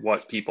it's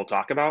what people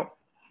talk about.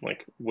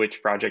 Like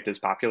which project is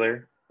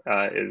popular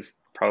is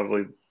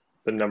probably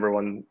the number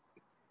one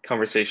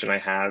conversation I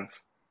have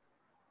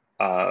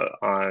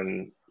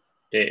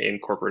in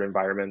corporate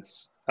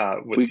environments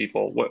with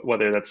people,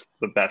 whether that's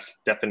the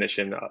best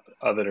definition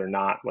of it or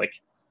not. Like,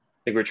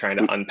 I think we're trying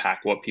to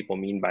unpack what people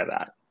mean by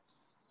that.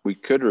 We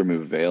could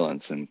remove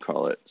valence and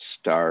call it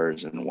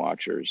stars and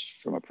watchers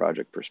from a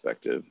project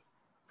perspective,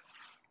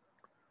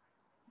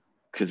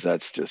 because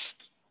that's just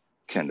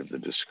kind of the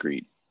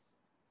discrete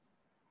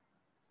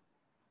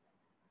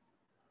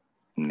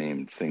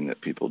named thing that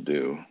people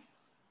do.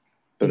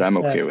 But I'm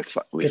okay with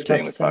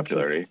staying with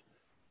popularity.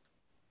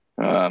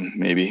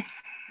 Maybe.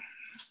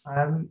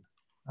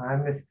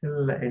 I'm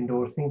still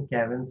endorsing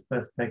Kevin's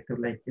perspective,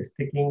 like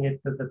sticking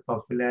it to the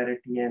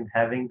popularity and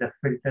having the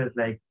filters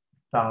like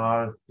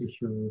stars,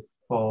 issues,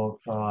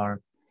 folk,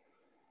 or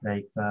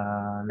like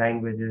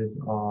languages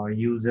or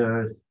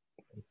users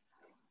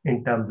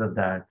in terms of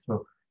that.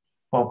 So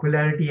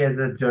popularity as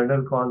a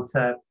general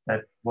concept,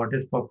 that what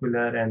is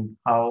popular and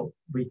how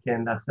we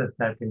can assess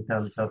that in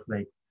terms of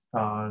like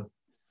stars,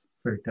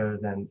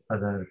 filters, and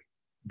other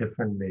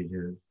different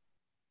measures.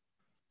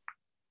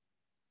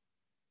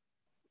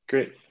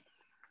 Great.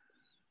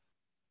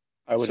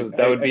 I would. So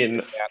that would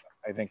be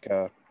I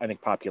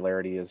think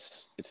popularity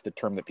it's the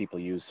term that people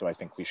use. So I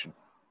think we should,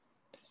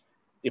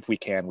 if we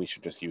can, we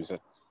should just use it.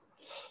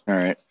 All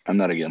right, I'm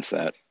not against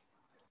that.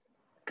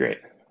 Great.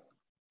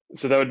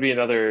 So that would be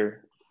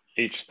another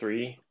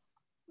H3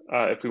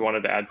 if we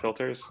wanted to add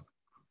filters.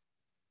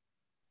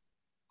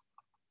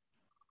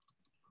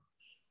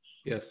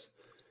 Yes.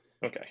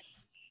 Okay.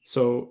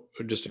 So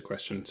just a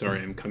question. Sorry,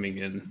 I'm coming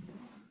in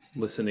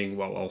listening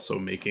while also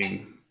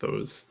making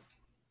those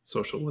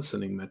social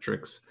listening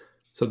metrics.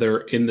 So there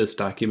in this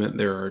document,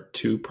 there are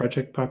two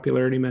project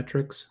popularity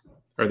metrics.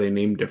 Are they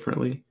named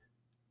differently?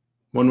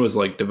 One was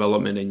like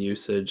development and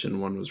usage,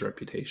 and one was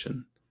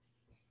reputation.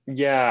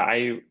 Yeah,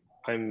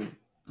 I'm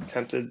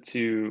tempted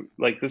to,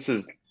 like, this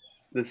is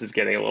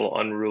getting a little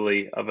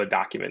unruly of a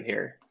document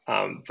here.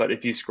 But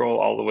if you scroll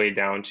all the way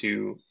down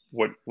to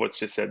what's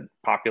just said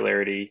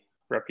popularity,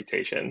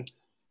 reputation,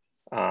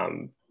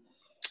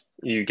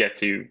 you get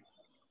to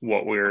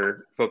what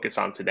we're focused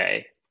on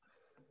today.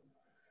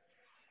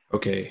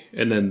 Okay,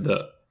 and then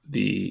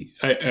the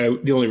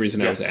only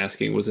reason I was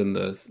asking was in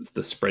the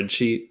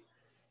spreadsheet.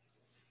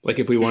 Like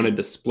if we wanted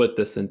to split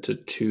this into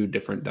two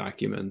different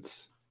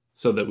documents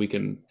so that we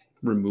can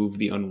remove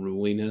the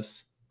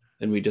unruliness,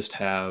 and we just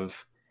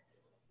have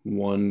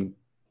one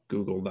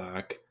Google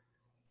Doc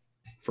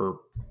for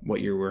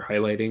what you were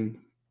highlighting,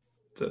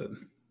 the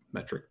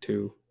metric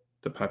 2,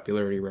 the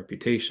popularity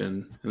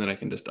reputation, and then I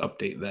can just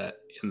update that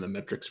in the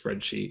metric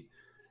spreadsheet.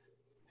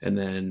 And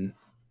then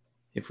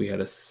if we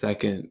had a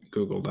second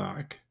Google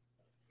Doc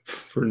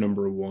for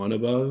number 1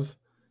 above,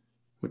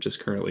 which is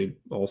currently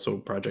also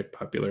project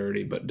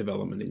popularity, but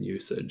development and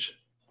usage.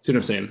 See what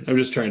I'm saying? I'm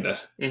just trying to,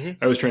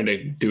 I was trying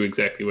to do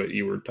exactly what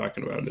you were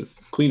talking about, is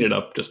clean it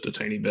up just a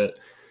tiny bit.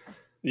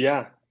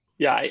 Yeah.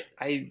 Yeah.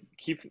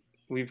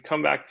 We've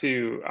come back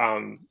to,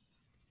 I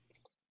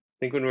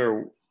think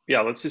when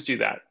let's just do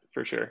that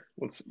for sure.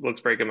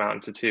 Let's break them out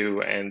into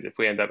two. And if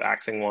we end up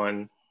axing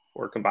one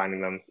or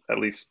combining them, at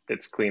least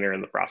it's cleaner in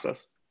the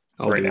process.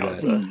 So I'll right do now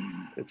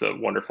that. it's a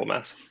wonderful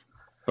mess.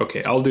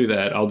 Okay, I'll do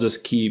that. I'll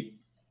just keep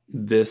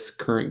this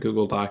current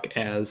Google Doc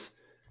as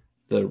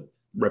the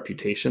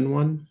reputation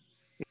one,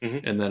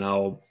 and then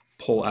I'll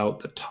pull out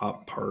the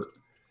top part,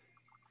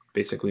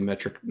 basically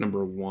metric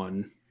number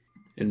 1,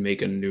 and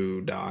make a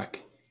new doc,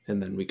 and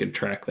then we can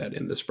track that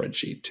in the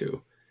spreadsheet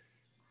too.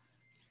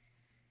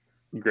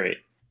 Great.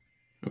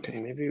 Okay.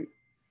 Maybe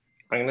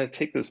I'm going to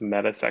take this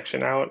meta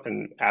section out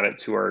and add it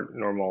to our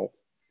normal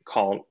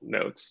call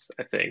notes,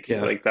 I think.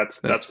 Yeah, like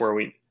that's where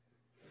we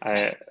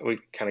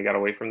kind of got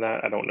away from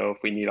that. I don't know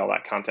if we need all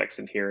that context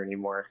in here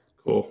anymore.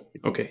 Cool.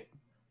 Okay.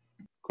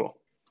 Cool.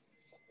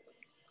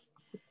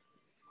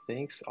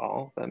 Thanks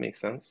all. That makes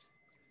sense.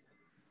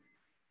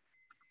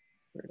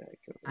 Where did I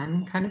go?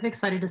 I'm kind of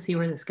excited to see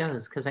where this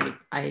goes, because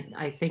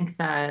I think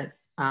that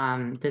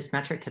this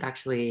metric could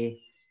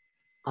actually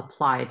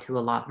apply to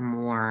a lot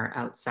more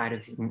outside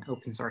of an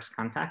open source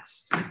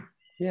context.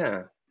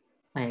 Yeah.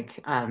 Like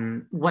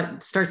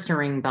what starts to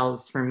ring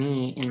bells for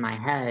me in my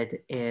head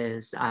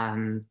is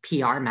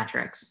PR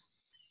metrics.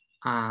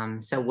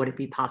 So would it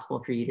be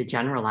possible for you to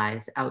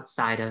generalize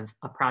outside of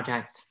a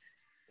project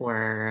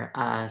or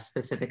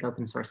specific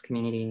open source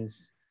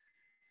communities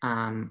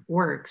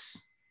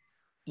works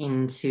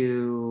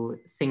into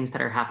things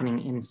that are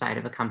happening inside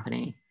of a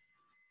company?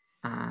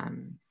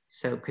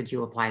 So could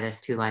you apply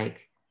this to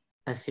like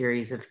a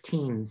series of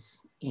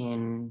teams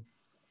in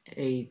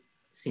a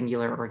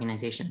singular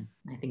organization?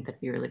 I think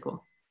that'd be really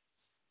cool.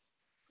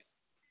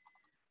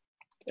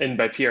 And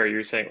by PR,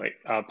 you're saying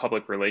like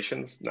public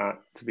relations,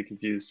 not to be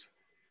confused.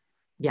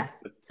 Yes,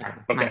 sorry,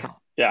 okay. my fault.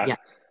 Yeah.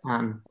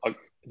 I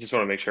just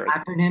want to make sure.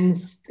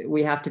 Acronyms,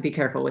 we have to be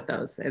careful with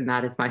those, and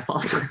that is my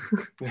fault.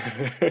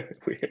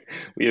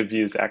 we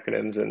abuse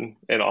acronyms in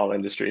all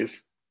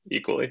industries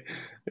equally.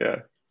 Yeah.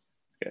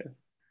 Okay.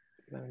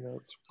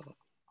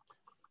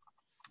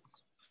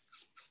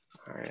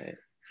 All right.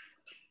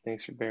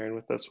 Thanks for bearing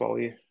with us while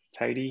we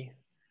tidy.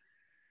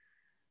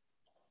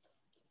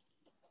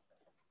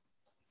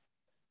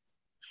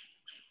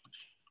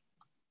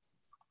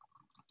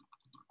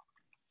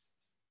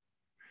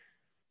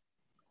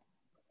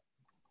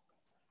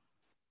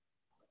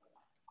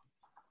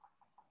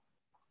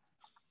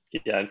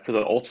 Yeah, and for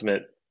the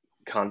ultimate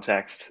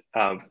context,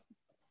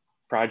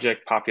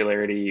 project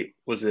popularity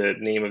was the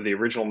name of the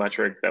original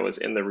metric that was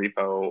in the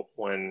repo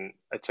when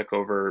I took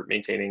over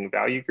maintaining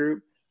value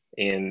group,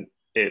 and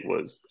it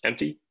was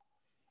empty.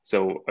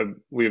 So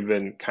we've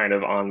been kind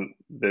of on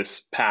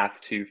this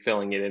path to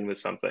filling it in with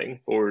something,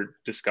 but we're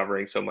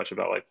discovering so much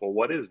about like, well,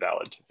 what is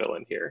valid to fill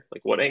in here?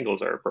 Like what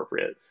angles are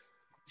appropriate?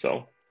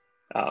 So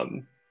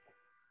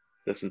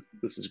this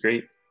is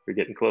great. We're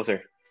getting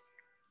closer.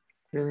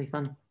 Really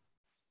fun.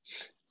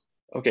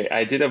 Okay,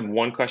 I did have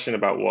one question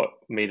about what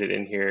made it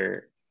in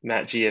here.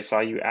 Matt G, I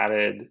saw you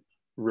added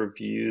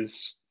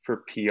reviews for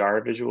PR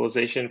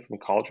visualization from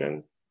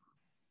Cauldron.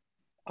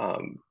 I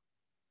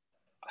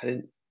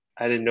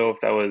didn't know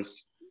if that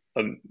was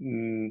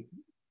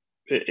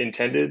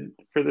intended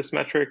for this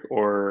metric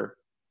or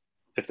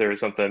if there was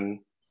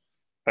something,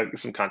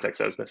 some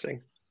context I was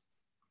missing.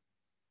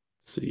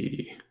 Let's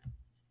see.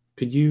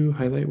 Could you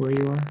highlight where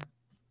you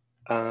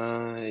are?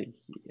 Yeah.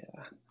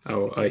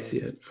 Oh, I see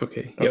it.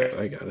 Okay. Yep,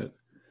 I got it.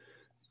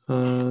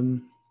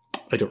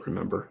 I don't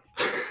remember.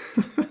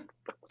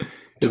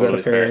 Is that a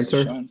fair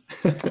answer?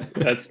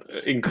 That's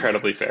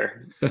incredibly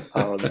fair.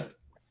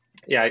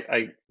 Yeah,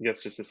 I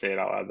guess just to say it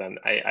out loud then,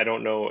 I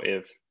don't know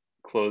if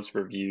closed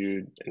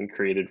reviewed and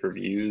created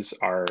reviews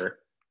are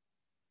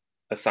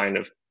a sign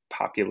of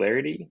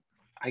popularity.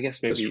 I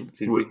guess maybe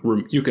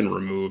you can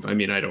remove. I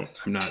mean, I'm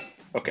not.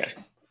 Okay,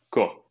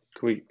 cool.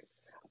 I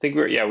think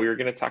we were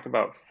going to talk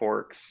about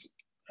forks,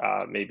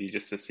 maybe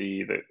just to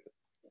see the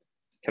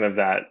kind of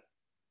that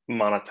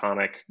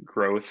monotonic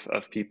growth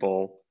of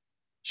people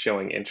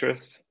showing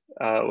interest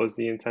was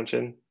the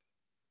intention.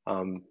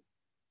 Yeah,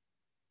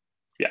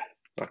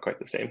 not quite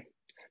the same.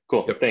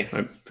 Cool. Yep, thanks.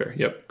 I'm fair.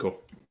 Yep,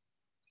 cool.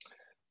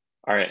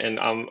 All right, and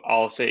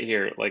I'll say it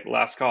here, like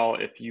last call,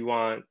 if you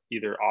want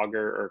either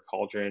Augur or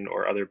Cauldron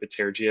or other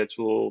Bitergia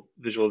tool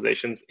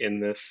visualizations in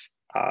this,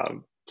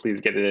 please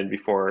get it in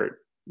before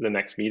the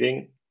next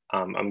meeting.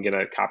 I'm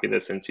gonna copy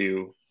this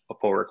into a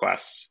pull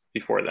request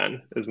before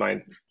then is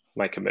my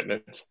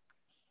commitment.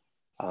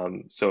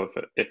 So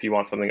if you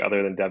want something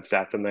other than dev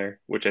stats in there,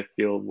 which I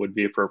feel would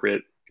be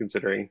appropriate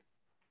considering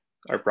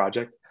our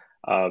project,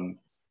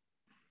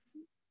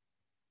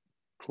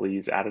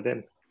 please add it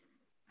in.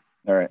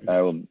 All right,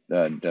 I will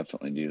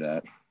definitely do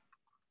that.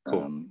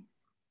 Cool. I'm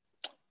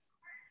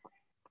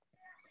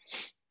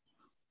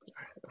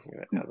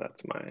gonna add that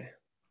to my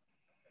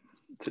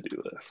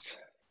to-do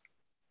list.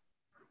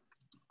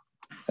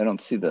 I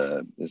don't see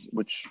the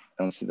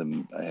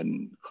I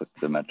hadn't clicked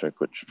the metric.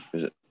 Which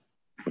is it?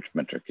 Which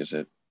metric is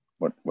it?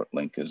 What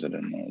link is it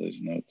in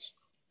these notes?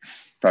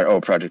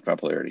 Project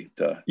popularity.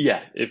 Duh.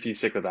 Yeah, if you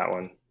stick with that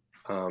one.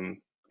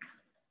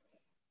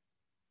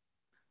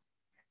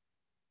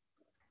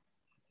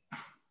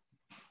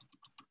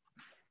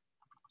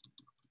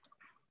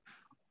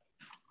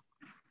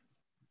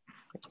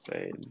 Let's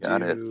say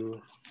Got it.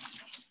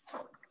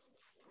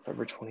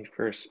 November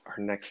 21st. Our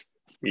next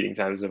meeting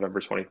time is November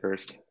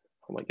 21st.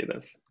 Oh my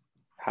goodness.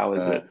 How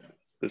is it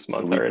this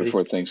month the week already?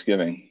 before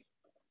Thanksgiving.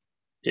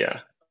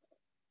 Yeah.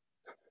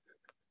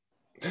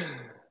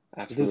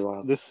 Absolutely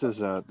wild. This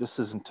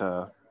isn't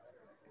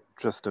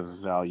just a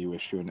value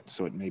issue, and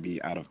so it may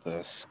be out of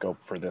the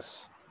scope for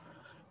this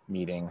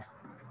meeting.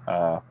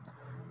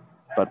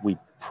 But we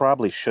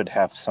probably should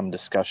have some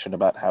discussion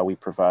about how we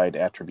provide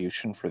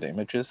attribution for the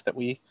images that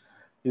we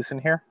use in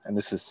here. And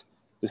this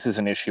is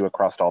an issue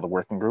across all the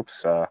working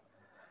groups. A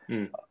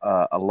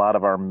lot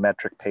of our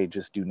metric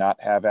pages do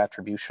not have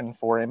attribution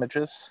for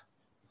images.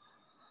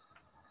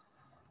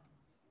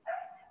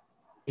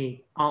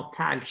 The alt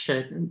tag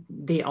should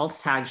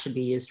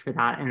be used for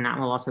that, and that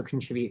will also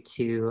contribute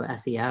to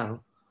SEO.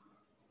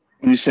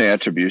 When you say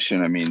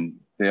attribution, I mean,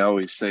 they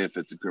always say if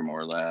it's a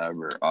Grimoire Lab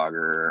or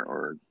Augur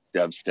or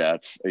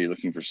DevStats, are you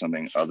looking for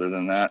something other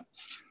than that?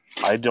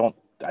 I don't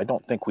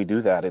think we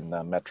do that in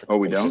the metrics. Oh,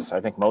 we pages. don't? I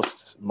think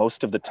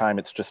most of the time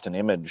it's just an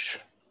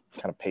image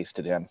kind of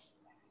pasted in.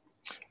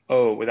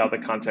 Oh, without the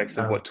context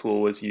of what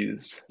tool was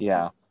used.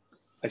 Yeah.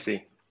 I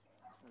see.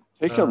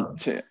 Take a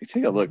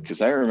look,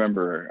 because I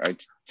remember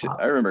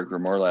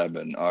Grimoire Lab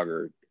and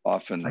Augur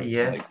often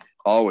like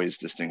always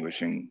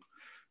distinguishing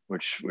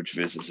which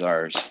viz is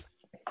ours.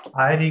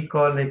 I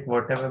recall like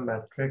whatever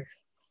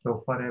metrics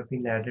so far have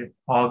been added.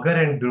 Augur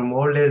and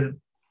Grimoire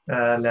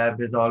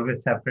Lab is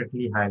always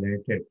separately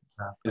highlighted.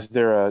 Is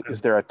there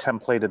a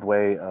templated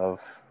way of?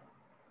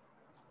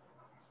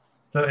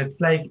 So it's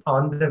like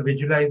on the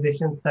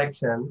visualization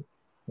section,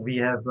 we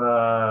have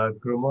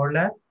Grimoire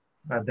Lab,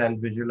 then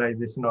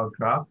visualization of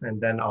graph,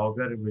 and then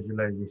Augur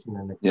visualization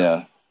and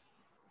yeah.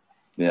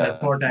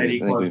 That's what I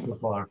recall so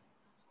far.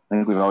 I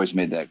think we've always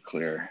made that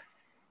clear.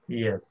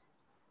 Yes.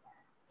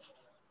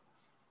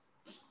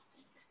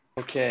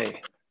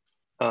 Okay.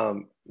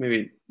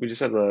 Maybe we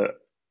just have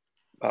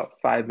about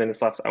 5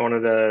 minutes left. I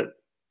wanted to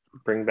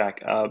bring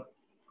back up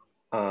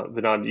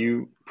Vinod,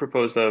 you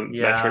proposed a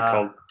metric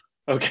called.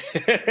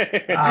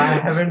 Okay. I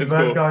haven't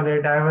worked on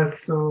it. I was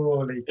so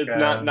like. It's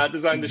not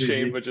designed to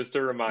shame, but just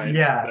to remind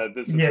that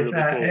this is really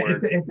cool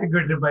work. It's a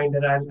good reminder.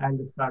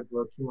 I'll start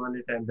working on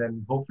it, and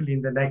then hopefully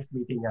in the next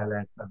meeting I'll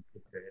add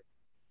something to it.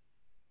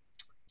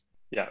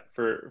 Yeah,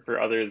 for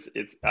others,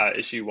 it's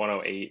issue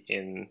 108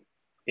 in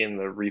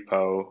the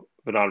repo.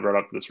 Vinod brought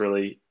up this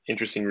really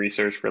interesting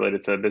research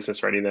related to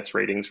business readiness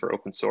ratings for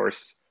open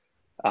source,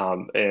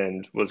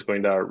 and was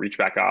going to reach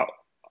back out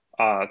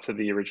to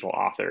the original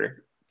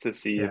author to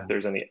see if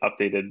there's any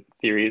updated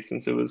theories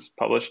since it was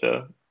published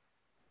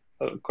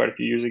quite a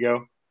few years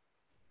ago.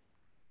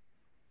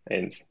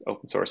 And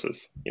open source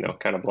is,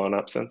 kind of blown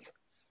up since.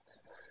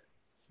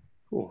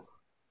 Cool.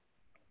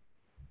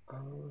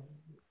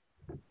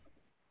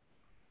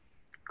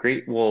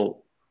 Great.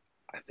 Well,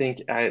 I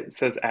think it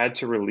says add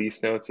to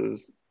release notes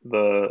is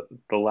the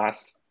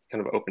last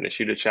kind of open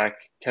issue to check.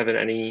 Kevin,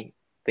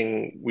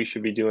 anything we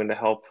should be doing to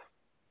help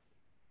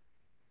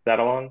that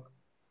along?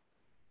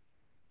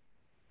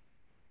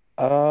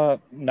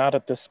 Not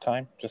at this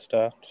time. Just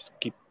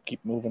keep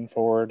moving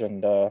forward,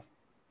 and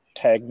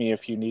tag me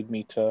if you need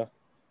me to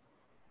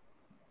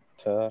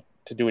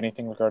do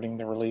anything regarding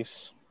the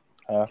release.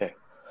 Okay.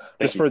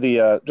 Just for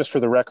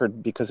the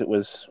record, because it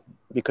was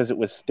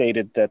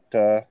stated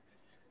that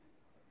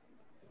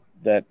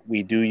that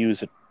we do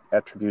use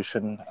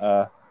attribution.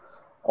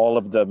 All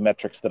of the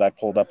metrics that I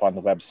pulled up on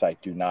the website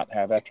do not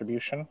have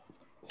attribution,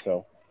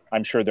 so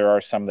I'm sure there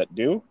are some that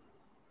do,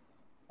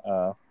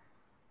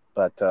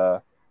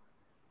 but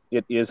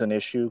it is an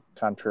issue,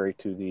 contrary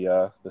to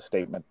the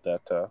statement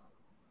that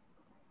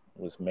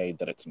was made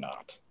that it's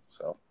not.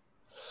 So,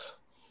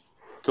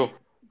 cool.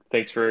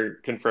 Thanks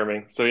for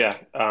confirming. So yeah,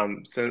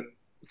 so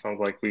sounds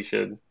like we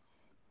should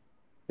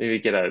maybe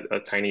get a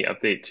tiny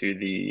update to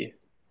the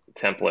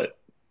template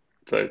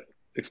to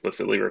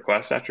explicitly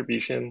request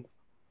attribution.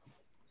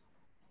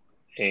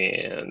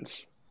 And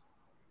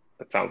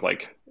that sounds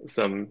like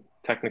some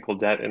technical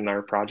debt in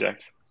our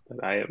project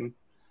that I am.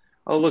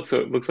 Oh, look, so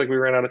it looks like we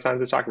ran out of time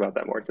to talk about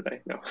that more today.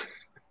 No.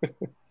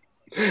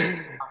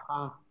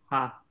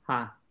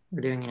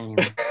 We're doing it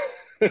anyway.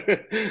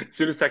 As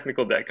soon as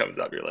technical debt comes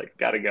up, you're like,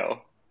 gotta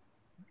go.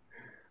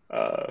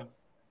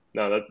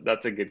 No,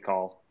 that's a good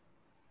call.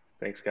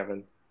 Thanks,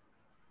 Kevin.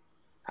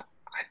 I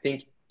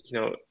think,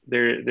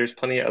 there's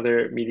plenty of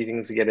other meaty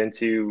things to get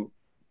into,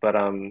 but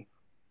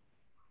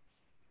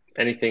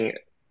anything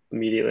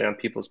immediately on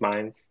people's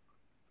minds?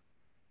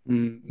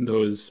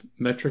 Those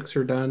metrics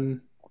are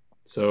done.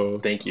 So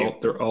thank you.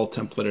 They're all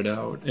templated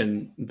out,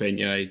 and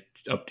Vanya, I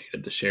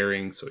updated the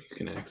sharing so you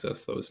can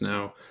access those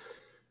now.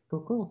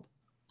 Cool.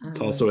 It's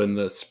also in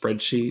the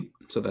spreadsheet,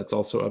 so that's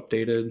also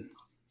updated.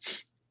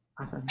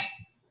 Awesome.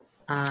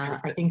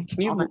 I think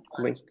Can you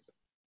link?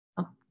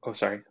 Oh. Oh,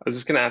 sorry. I was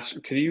just going to ask,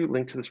 could you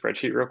link to the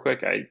spreadsheet real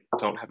quick? I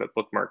don't have it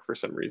bookmarked for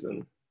some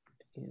reason.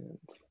 And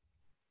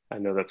I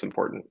know that's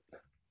important.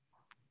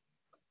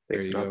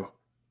 Thanks, There you go.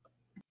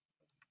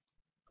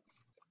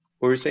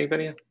 What were you saying,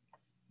 Benia?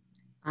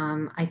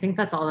 I think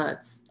that's all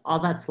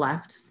that's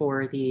left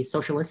for the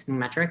social listening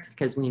metric,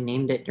 because we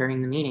named it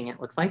during the meeting, it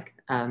looks like.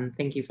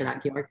 Thank you for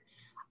that, Georg.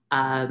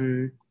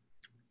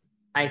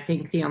 I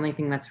think the only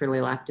thing that's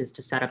really left is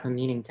to set up a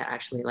meeting to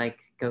actually like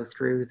go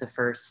through the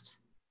first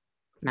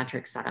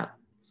metric setup.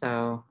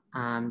 So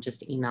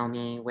just email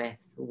me with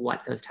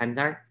what those times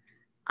are.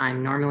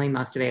 I'm normally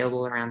most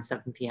available around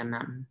 7 p.m.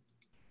 Mountain.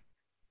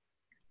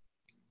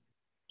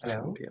 Hello?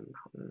 7 p.m.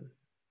 Mountain.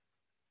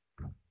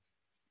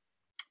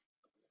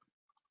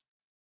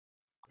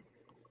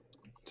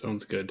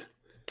 Sounds good.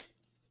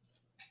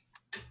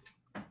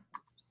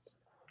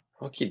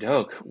 Okie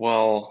doke.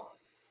 Well,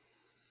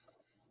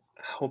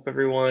 I hope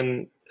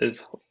everyone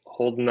is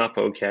holding up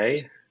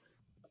okay.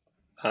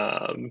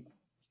 10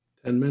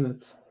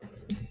 minutes.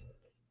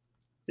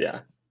 Yeah.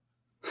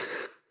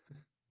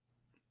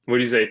 What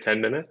do you say,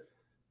 10 minutes?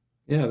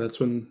 Yeah, that's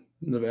when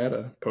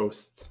Nevada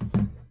posts.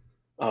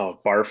 Oh,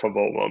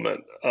 barfable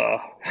moment.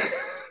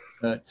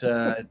 But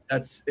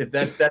that's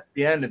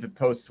the end if it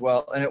posts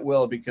well, and it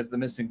will, because the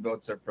missing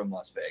votes are from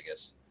Las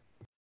Vegas.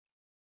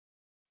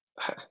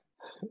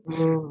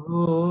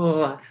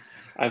 Ooh.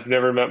 I've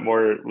never met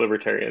more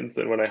libertarians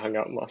than when I hung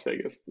out in Las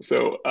Vegas.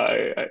 So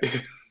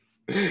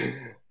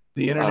The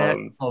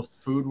International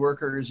Food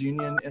Workers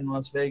Union in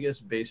Las Vegas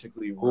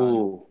basically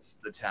runs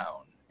the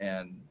town,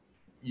 and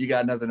you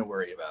got nothing to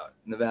worry about.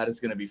 Nevada's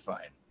going to be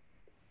fine.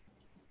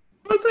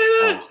 Don't say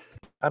that.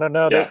 I don't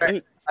know. Yeah.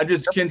 I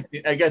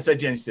guess I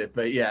jinxed it,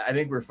 but yeah, I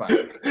think we're fine.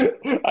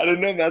 I don't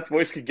know. Matt's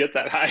voice could get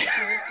that high.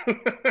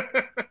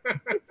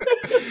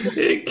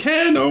 It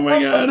can. Oh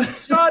my God.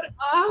 Shut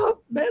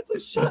up, Matt's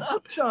like, shut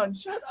up, Sean.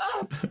 Shut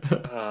up.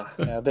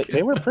 Yeah,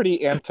 they were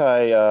pretty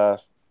anti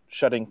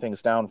shutting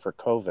things down for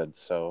COVID.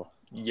 So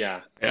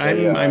yeah,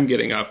 I'm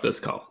getting off this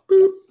call.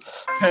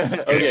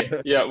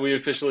 okay. Yeah, we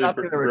officially Stop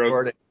the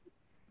recording.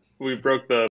 we broke the